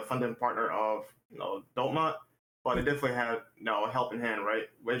necessarily the funding partner of Doltmont, but it definitely had a helping hand, right?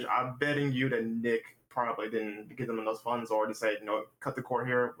 Which I'm betting you that Nick probably didn't give them enough funds, or to say cut the cord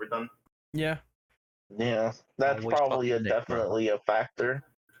here, we're done. Yeah. Yeah, that's Always probably fucking Nick, bro. definitely a factor.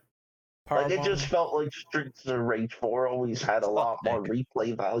 Like it just felt like Streets of Rage 4 always had a lot more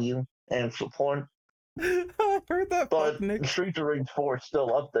replay value and support. I heard that, But Nick. Streets of Rage 4 is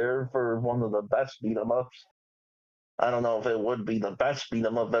still up there for one of the best beat 'em ups. I don't know if it would be the best beat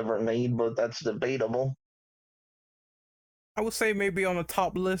 'em up ever made, but that's debatable. I would say maybe on the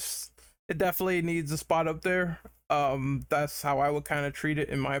top list. It definitely needs a spot up there. That's how I would kind of treat it,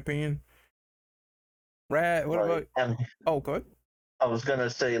 in my opinion. Rad, what Like, about? Oh, good. I was gonna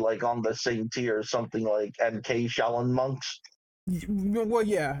say like on the same tier, something like MK Shaolin Monks. Well,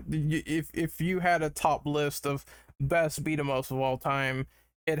 yeah. If you had a top list of best beat 'em ups of all time,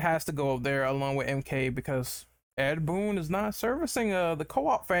 it has to go up there along with MK, because Ed Boon is not servicing the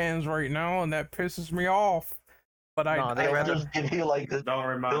co-op fans right now, and that pisses me off. But they'll just give you like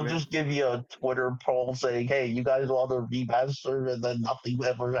they'll just give you a Twitter poll saying, "Hey, you guys want to remaster?" and then nothing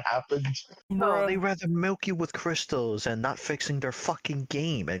ever happens. No, they rather milk you with crystals and not fixing their fucking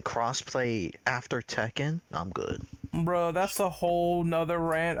game and crossplay after Tekken. I'm good. Bro, that's a whole nother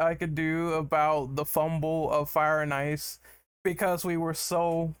rant I could do about the fumble of Fire and Ice, because we were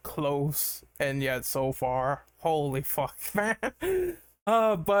so close and yet so far. Holy fuck, man.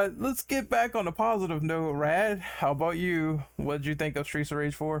 But let's get back on a positive note. Rad, how about you? What did you think of Streets of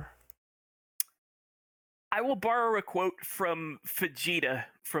Rage 4? I will borrow a quote from Vegeta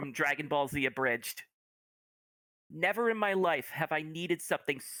from Dragon Ball Z Abridged. Never in my life have I needed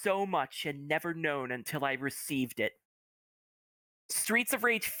something so much and never known until I received it. Streets of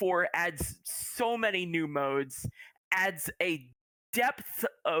Rage 4 adds so many new modes, adds a depth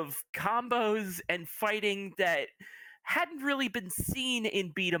of combos and fighting that hadn't really been seen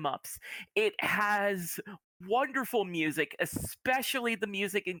in beat 'em ups. It has wonderful music, especially the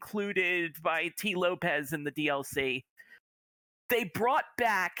music included by T. Lopez in the DLC. They brought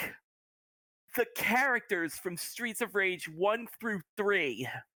back the characters from Streets of Rage 1 through 3.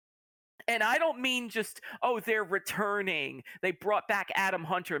 And I don't mean just, they're returning. They brought back Adam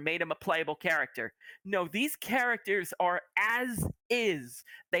Hunter, made him a playable character. No, these characters are as is.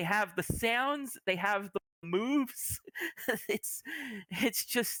 They have the sounds, they have the moves. It's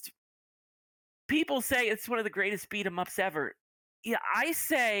just, people say it's one of the greatest beat 'em ups ever. Yeah, I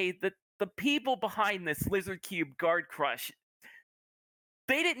say that the people behind this, Lizard Cube, Guard Crush,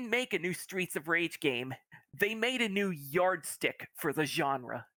 they didn't make a new Streets of Rage game. They made a new yardstick for the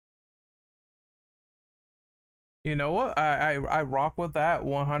genre. You know what? I rock with that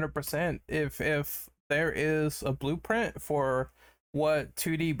 100%. If there is a blueprint for what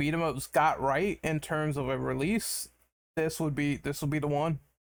 2D beat 'em ups got right in terms of a release, this would be the one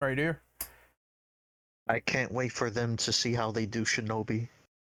right here. I can't wait for them to see how they do Shinobi.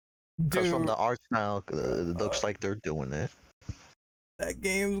 Because from Dude, the art style, it looks like they're doing it. that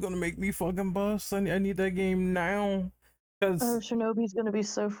game's gonna make me fucking bust. I need that game now. Oh, Because Shinobi's gonna be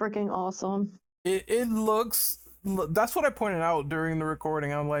so freaking awesome. it looks. That's what I pointed out during the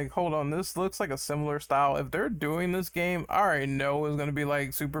recording. I'm like, hold on, this looks like a similar style. If they're doing this game, I already know it's gonna be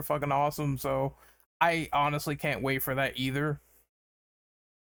like super fucking awesome. So I honestly can't wait for that either.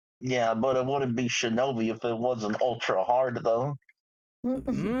 Yeah, but it wouldn't be Shinobi if it wasn't ultra hard, though.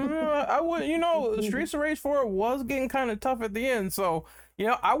 I would, Streets of Rage 4 was getting kind of tough at the end, so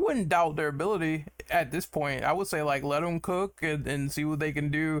I wouldn't doubt their ability at this point. I would say like let them cook and see what they can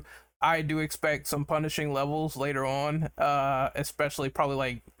do. I do expect some punishing levels later on, especially probably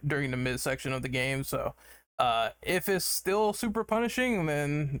like during the midsection of the game. So if it's still super punishing,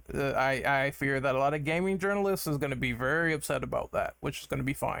 then I fear that a lot of gaming journalists is going to be very upset about that, which is going to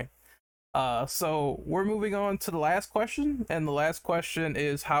be fine. So we're moving on to the last question, and the last question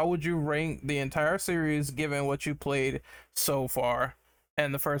is, how would you rank the entire series given what you played so far?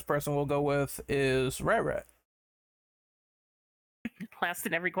 And the first person we'll go with is Rat Rat. Last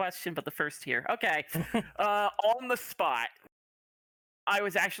in every question, but the first here. Okay. On the spot. I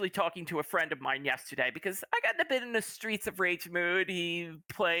was actually talking to a friend of mine yesterday because I got a bit in a Streets of Rage mood. He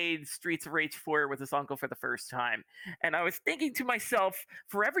played Streets of Rage 4 with his uncle for the first time. And I was thinking to myself,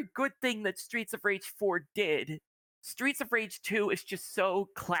 for every good thing that Streets of Rage 4 did, Streets of Rage 2 is just so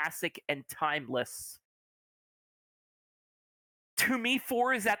classic and timeless. To me,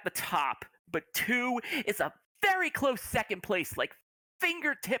 4 is at the top, but 2 is a very close second place, like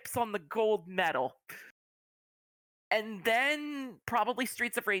fingertips on the gold medal. And then probably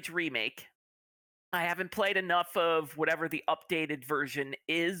Streets of Rage Remake. I haven't played enough of whatever the updated version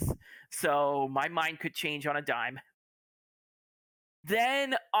is, so my mind could change on a dime.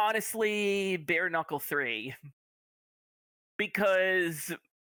 Then, honestly, Bare Knuckle 3. Because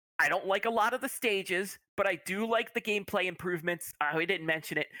I don't like a lot of the stages, but I do like the gameplay improvements. I didn't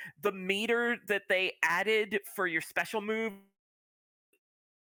mention it. The meter that they added for your special move.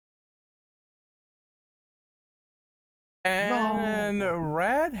 And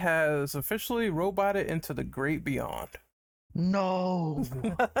Rad has officially roboted into the great beyond. No.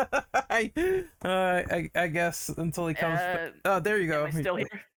 I guess until he comes. Oh, there you go. Am I still here?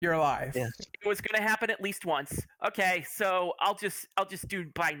 You're alive. Yes. It was going to happen at least once. Okay, so I'll just do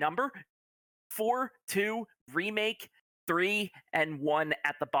by number. 4, 2, remake, 3, and 1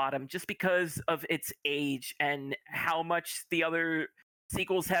 at the bottom, just because of its age and how much the other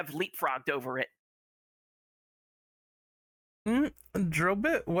sequels have leapfrogged over it.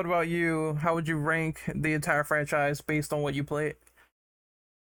 Drillbit, what about you? How would you rank the entire franchise based on what you played?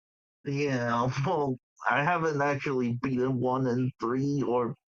 Yeah, well, I haven't actually beaten 1 and 3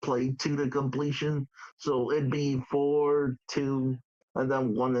 or played 2 to completion, so it'd be 4, 2, and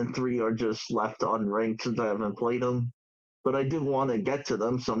then 1 and 3 are just left unranked since I haven't played them. But I do want to get to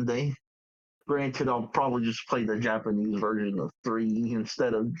them someday. Granted, I'll probably just play the Japanese version of 3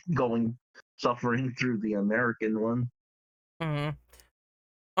 instead of suffering through the American one.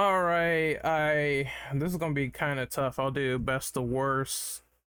 All right, this is gonna be kind of tough. I'll do best to worst.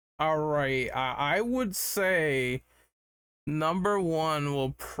 All right, I would say number 1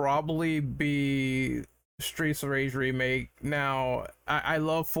 will probably be Streets of Rage Remake. Now, I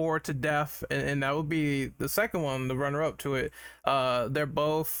love 4 to death, and that would be the second one, the runner-up to it. They're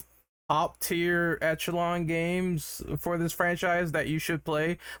both top tier echelon games for this franchise that you should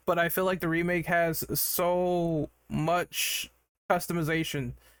play, but I feel like the remake has so much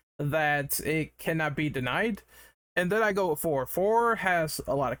customization that it cannot be denied. And then I go with 4. 4 has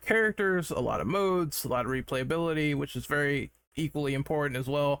a lot of characters, a lot of modes, a lot of replayability, which is very equally important as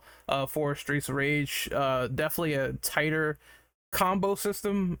well for Streets of Rage. Definitely a tighter combo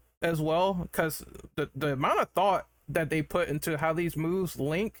system as well, because the amount of thought that they put into how these moves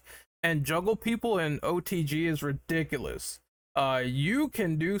link and juggle people in OTG is ridiculous. You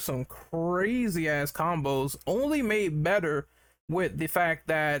can do some crazy ass combos, only made better with the fact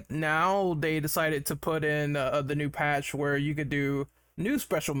that now they decided to put in the new patch where you could do new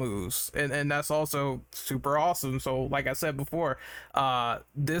special moves, and that's also super awesome. So like I said before,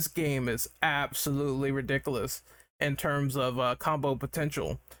 this game is absolutely ridiculous in terms of combo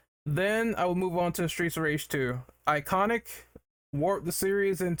potential. Then I will move on to Streets of Rage 2. Iconic, warped the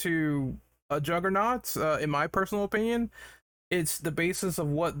series into a juggernaut, in my personal opinion. It's the basis of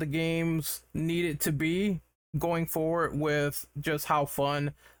what the games needed to be going forward, with just how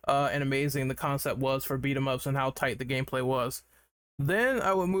fun and amazing the concept was for beat 'em ups and how tight the gameplay was. Then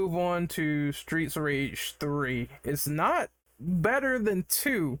I would move on to Streets of Rage 3. It's not better than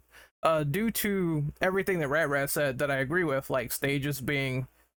 2, due to everything that Rat said that I agree with, like stages being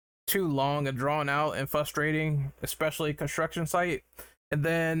too long and drawn out and frustrating, especially construction site. And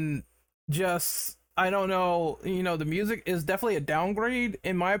then just I don't know, the music is definitely a downgrade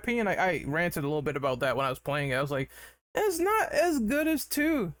in my opinion. I ranted a little bit about that when I was playing it. I was like, it's not as good as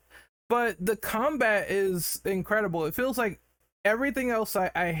 2, but the combat is incredible. It feels like everything else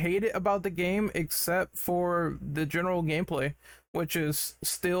I hate it about the game except for the general gameplay, which is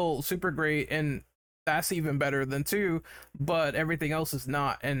still super great, and that's even better than 2, but everything else is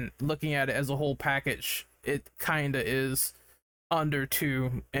not. And looking at it as a whole package, it kind of is under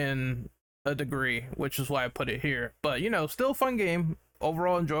 2 in a degree, which is why I put it here. But still a fun game,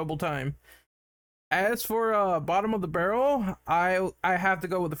 overall enjoyable time. As for bottom of the barrel, I have to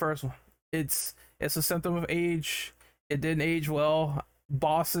go with the first one. It's a symptom of age. It didn't age well.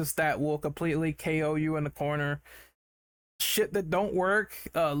 Bosses that will completely KO you in the corner, shit that don't work,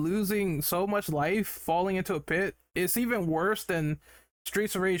 losing so much life, falling into a pit. It's even worse than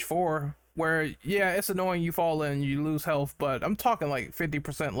Streets of Rage 4, where it's annoying, you fall in, you lose health, but I'm talking like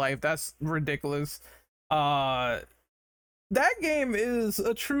 50% life. That's ridiculous. That game is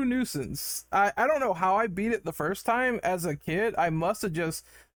a true nuisance. I don't know how I beat it the first time as a kid. I must have just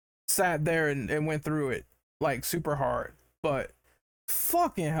sat there and went through it like super hard. But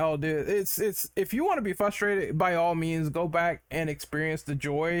fucking hell, dude, it's if you want to be frustrated, by all means go back and experience the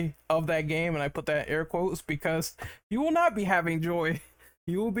joy of that game, and I put that in air quotes because you will not be having joy.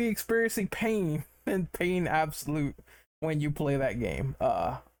 You will be experiencing pain, and pain absolute, when you play that game.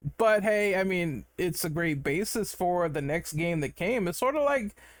 But hey, I mean, it's a great basis for the next game that came. It's sort of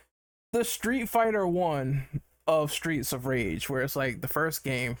like the Street Fighter 1 of Streets of Rage, where it's like the first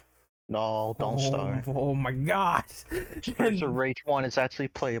game. No, don't start. Oh my god. Streets of Rage 1 is actually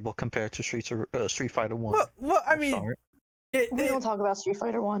playable compared to Street Fighter 1. Well, I mean, Start. We don't talk about Street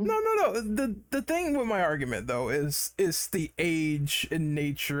Fighter 1. No. The thing with my argument though is the age and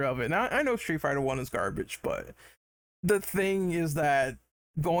nature of it. Now, I know Street Fighter 1 is garbage, but the thing is that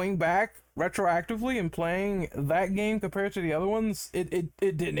going back retroactively and playing that game compared to the other ones, it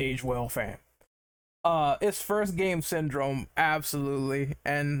didn't age well, fam. It's first game syndrome, absolutely,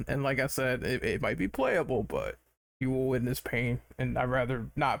 and like I said, it might be playable, but you will witness pain, and I'd rather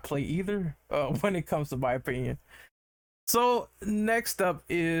not play either when it comes to my opinion. So next up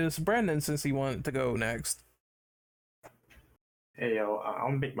is Brandon, since he wanted to go next. Hey yo,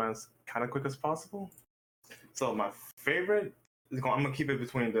 I'll make mine kind of quick as possible. So my favorite I'm gonna keep it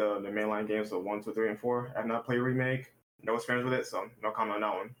between the mainline games, so 1, 2, 3, and 4. I have not played Remake, no experience with it, so no comment on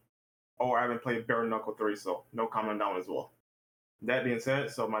that one. Or I haven't played Bare Knuckle 3, so no comment on that one as well. That being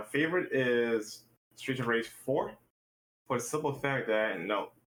said, so my favorite is Streets of Rage 4, for the simple fact that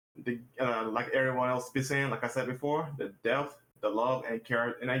like everyone else be saying, like I said before, the depth, the love, and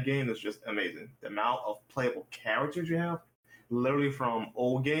care in that game is just amazing. The amount of playable characters you have, literally from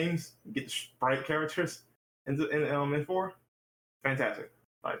old games, you get the sprite characters in 4, fantastic.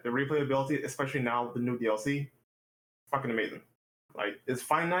 Like the replayability, especially now with the new DLC, fucking amazing. Like it's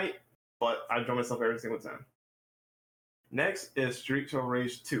finite, but I enjoy myself every single time. Next is Streets of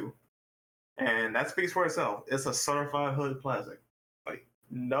Rage 2, and that speaks for itself. It's a certified hood classic. Like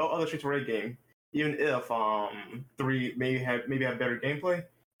no other Streets of Rage game, even if 3 maybe had better gameplay,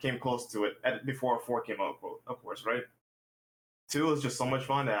 came close to it before 4 came out, of course, right? 2 is just so much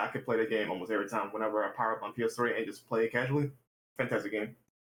fun that I could play the game almost every time whenever I power up on PS3 and just play it casually. Fantastic game.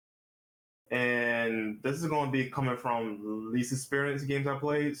 And this is going to be coming from least experienced games I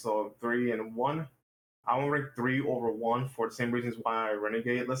played, so 3 and 1. I won't rank 3 over 1 for the same reasons why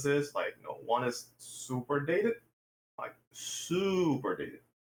Renegade list is. Like, 1 is super dated. Like, super dated.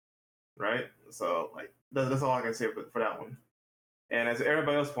 Right? So, like, that's all I can say for that one. And as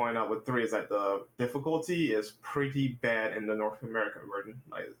everybody else pointed out with 3, is that the difficulty is pretty bad in the North American version.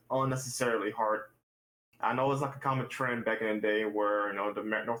 Like, unnecessarily hard. I know it's like a common trend back in the day where the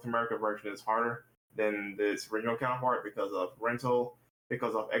North American version is harder than its original counterpart because of rental,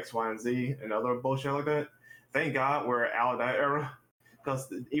 because of X, Y, and Z, and other bullshit like that. Thank God we're out of that era,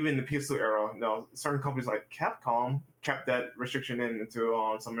 because even the PS2 era, certain companies like Capcom kept that restriction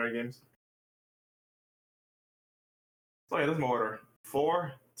into some of their games. So yeah, that's my order: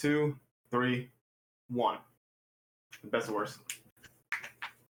 4, 2, 3, 1. Best or worst.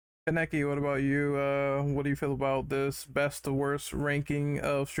 Kaneki, what about you? What do you feel about this best to worst ranking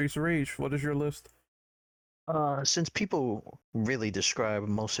of Streets of Rage? What is your list? Since people really describe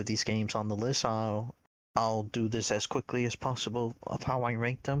most of these games on the list, I'll do this as quickly as possible of how I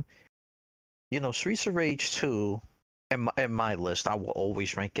rank them. Streets of Rage 2, in my list, I will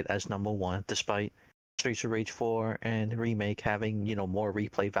always rank it as number 1, despite Streets of Rage 4 and remake having more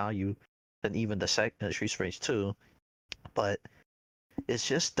replay value than even the Streets of Rage 2, but it's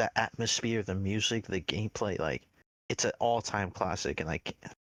just the atmosphere, the music, the gameplay. Like, it's an all-time classic, and I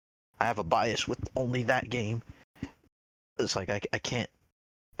have a bias with only that game. It's like I can't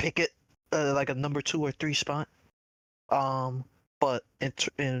pick it like a number 2 or 3 spot. But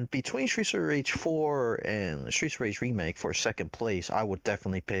in between Streets of Rage 4 and Streets of Rage Remake for second place, I would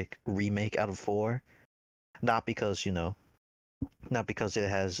definitely pick Remake out of 4. Not because it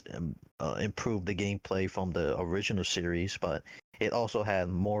has improved the gameplay from the original series, but it also had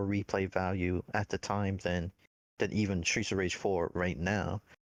more replay value at the time than even Streets of Rage 4 right now,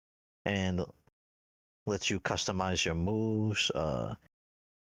 and lets you customize your moves,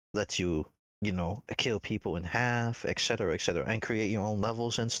 lets you kill people in half, etc., and create your own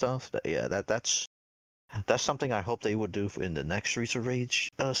levels and stuff. That's something I hope they would do in the next Streets of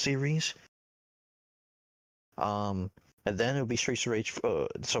Rage series. And then it would be Streets of Rage.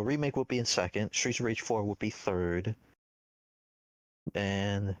 So Remake would be in second. Streets of Rage 4 would be third.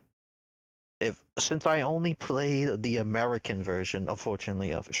 And since I only played the American version,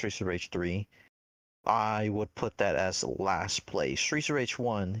 unfortunately, of Streets of Rage 3, I would put that as last place. Streets of Rage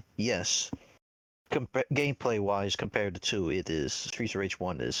 1, yes. Gameplay wise, compared to 2, Streets of Rage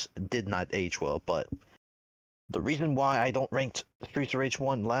 1 did not age well, but the reason why I don't rank Streets of Rage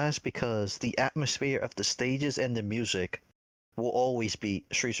 1 last, because the atmosphere of the stages and the music will always be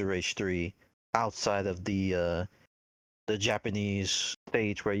Streets of Rage 3, outside of the Japanese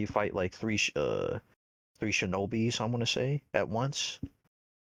stage where you fight like three shinobis, I'm gonna say, at once.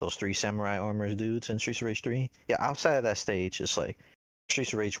 Those 3 samurai armor dudes in Streets of Rage 3. Yeah, outside of that stage, it's like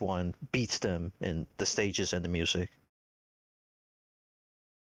Streets of Rage 1 beats them in the stages and the music.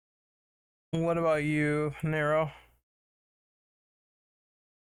 What about you, Nero?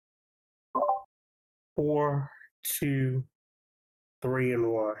 4, 2, 3,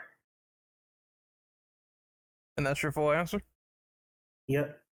 and 1. And that's your full answer?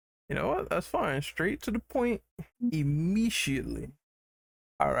 Yep. You know what? That's fine. Straight to the point immediately.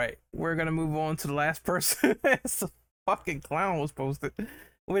 All right, we're gonna move on to the last person. It's a fucking clown was posted,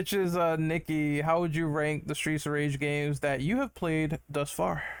 which is Nikki. How would you rank the Streets of Rage games that you have played thus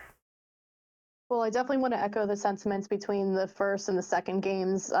far? Well, I definitely want to echo the sentiments between the first and the second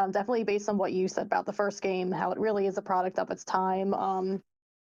games. Definitely based on what you said about the first game, how it really is a product of its time.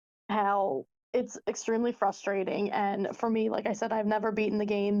 How it's extremely frustrating, and for me, like I said, I've never beaten the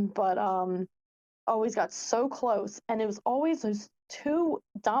game, but always got so close, and it was always those 2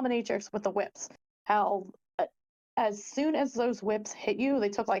 dominatrix with the whips. How as soon as those whips hit you, they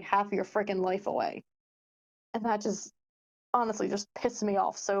took like half of your freaking life away, and that just honestly just pissed me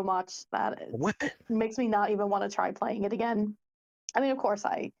off so much that it makes me not even want to try playing it again. I mean, of course,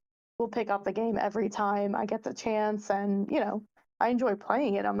 I will pick up the game every time I get the chance, and I enjoy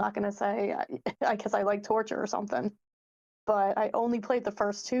playing it. I'm not going to say I guess I like torture or something, but I only played the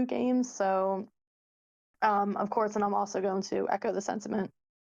first 2 games, so of course, and I'm also going to echo the sentiment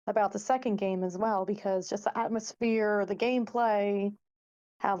about the second game as well, because just the atmosphere, the gameplay,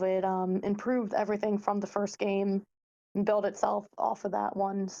 how it improved everything from the first game and built itself off of that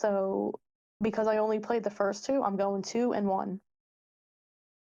one. So because I only played the first 2, I'm going 2 and 1.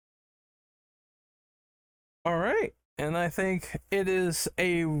 All right, and I think it is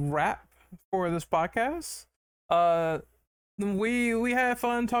a wrap for this podcast. We had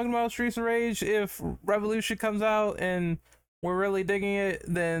fun talking about Streets of Rage. If Revolution comes out and we're really digging it,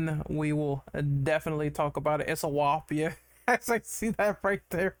 then we will definitely talk about it. It's a WAP, yeah. As I see that right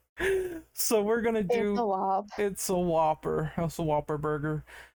there. So we're gonna do. It's a WAP. It's a Whopper. It's a Whopper burger.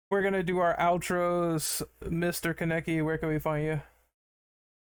 We're gonna do our outros. Mr. Kaneki, where can we find you?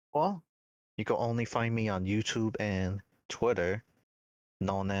 Well, you can only find me on YouTube and Twitter,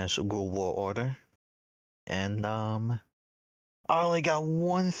 known as Google World Order. And I only got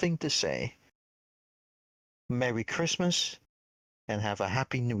one thing to say. Merry Christmas and have a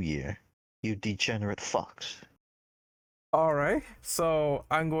Happy New Year, you degenerate fucks. All right, so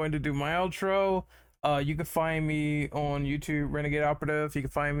I'm going to do my outro. You can find me on YouTube, Renegade Operative. You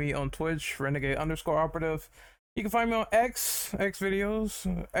can find me on Twitch, Renegade_Operative. You can find me on X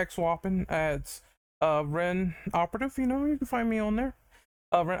videos, X Whopping at Ren Operative. You can find me on there,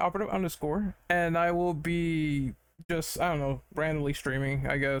 Ren Operative_. And I will be just, I don't know, randomly streaming,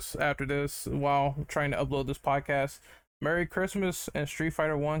 I guess, after this while trying to upload this podcast. Merry Christmas, and Street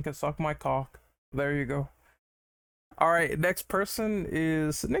Fighter 1 can suck my cock. There you go. All right, next person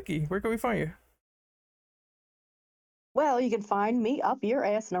is Nikki. Where can we find you? Well, you can find me up your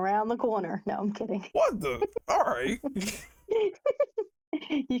ass and around the corner. No, I'm kidding. What the? All right.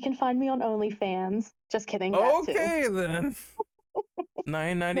 You can find me on OnlyFans. Just kidding. That too. Okay then.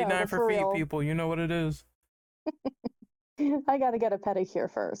 $9.99 but for for feet, real. people. You know what it is. I gotta get a pedicure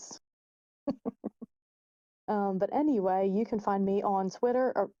first. But anyway, you can find me on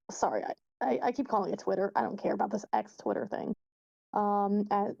Twitter. Or sorry, I keep calling it Twitter. I don't care about this X Twitter thing.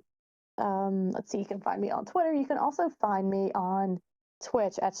 Let's see. You can find me on Twitter. You can also find me on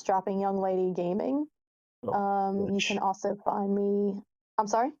Twitch at Strapping Young Lady Gaming. You Twitch. can also find me. I'm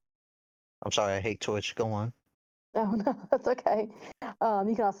sorry. I'm sorry, I hate Twitch. Go on. Oh no, that's okay.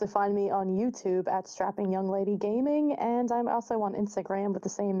 You can also find me on YouTube at Strapping Young Lady Gaming, and I'm also on Instagram with the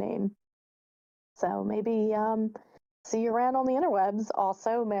same name. So maybe see you around on the interwebs.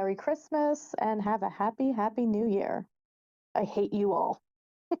 Also, Merry Christmas and have a happy New Year. I hate you all.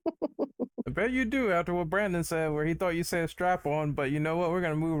 I bet you do after what Brandon said, where he thought you said strap on, but you know what? We're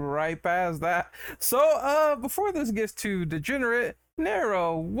gonna move right past that. So, before this gets too degenerate,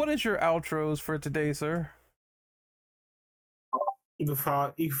 Nero, what is your outros for today, sir? You can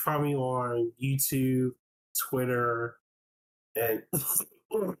find me on YouTube, Twitter, and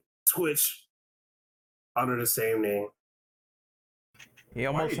Twitch under the same name. He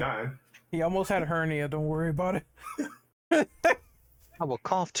Why are you dying? almost had a hernia. Don't worry about it. I will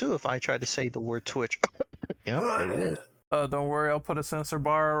cough too if I try to say the word Twitch. Yep, there it is. Don't worry, I'll put a censor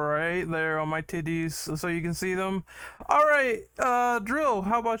bar right there on my titties so you can see them. All right, Drill,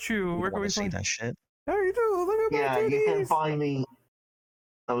 how about you? You Where don't can we want to see find? that shit. There you do. Look at Yeah, my you can titties. find me.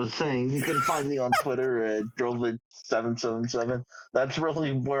 I was saying you can find me on Twitter at Drillvid777. That's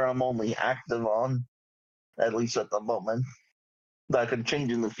really where I'm only active on, at least at the moment. That could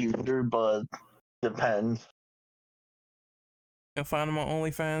change in the future, but depends. You can find them on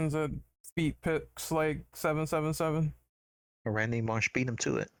OnlyFans at feet pics like 777. Randy Marsh beat him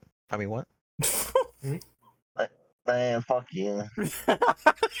to it. I mean, what? Man, fuck you.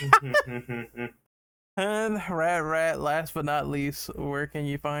 And Rat, last but not least, where can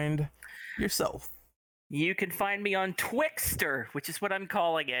you find yourself? You can find me on Twixter, which is what I'm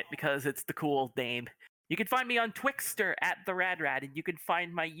calling it because it's the cool name. You can find me on Twixter at the Radrad, and you can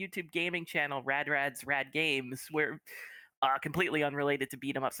find my YouTube gaming channel, Radrad's Rad Games, where completely unrelated to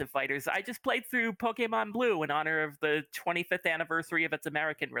beat 'em ups and fighters. I just played through Pokemon Blue in honor of the 25th anniversary of its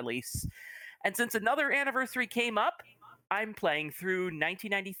American release. And since another anniversary came up, I'm playing through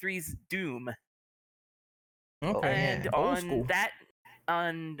 1993's Doom. Okay, And old on school. that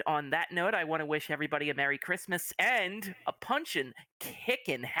note, I want to wish everybody a Merry Christmas and a punchin',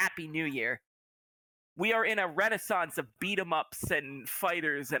 kickin' Happy New Year. We are in a renaissance of beat 'em ups and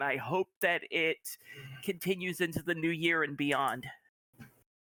fighters, and I hope that it continues into the new year and beyond.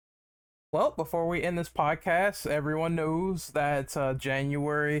 Well, before we end this podcast, everyone knows that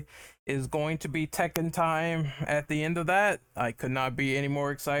January is going to be Tekken time. At the end of that, I could not be any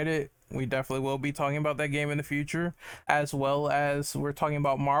more excited. We definitely will be talking about that game in the future, as well as we're talking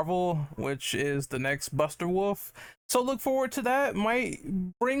about Marvel, which is the next Buster Wolf. So look forward to that. Might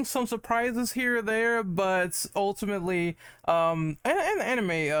bring some surprises here or there, but ultimately, and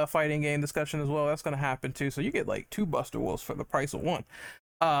anime fighting game discussion as well. That's gonna happen too. So you get like 2 Buster Wolves for the price of 1.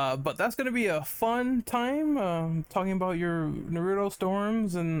 But that's gonna be a fun time talking about your Naruto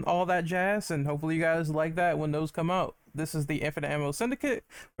Storms and all that jazz, and hopefully you guys like that when those come out. This is the Infinite Ammo Syndicate,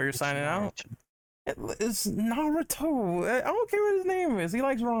 where you're signing out. It's Naruto. I don't care what his name is. He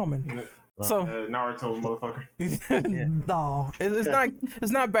likes ramen. So Naruto, motherfucker. no,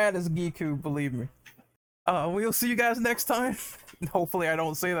 it's not bad as Giku, believe me. We'll see you guys next time. Hopefully I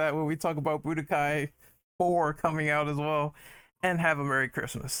don't say that when we talk about Budokai 4 coming out as well. And have a Merry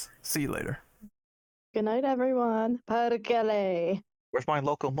Christmas. See you later. Good night, everyone. Perkele. Where's my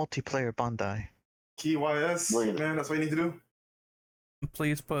local multiplayer Bandai? KYS, Later. man, that's what you need to do.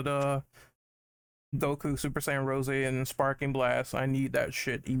 Please put Goku, Super Saiyan Rose, and Sparking Blast. I need that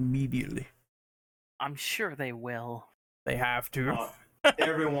shit immediately. I'm sure they will. They have to.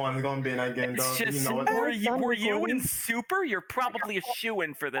 Everyone's gonna be in that game, It's dog. just, You know it. were you in Super? You're probably a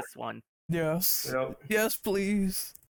shoo-in for this one. Yes. Yep. Yes, please.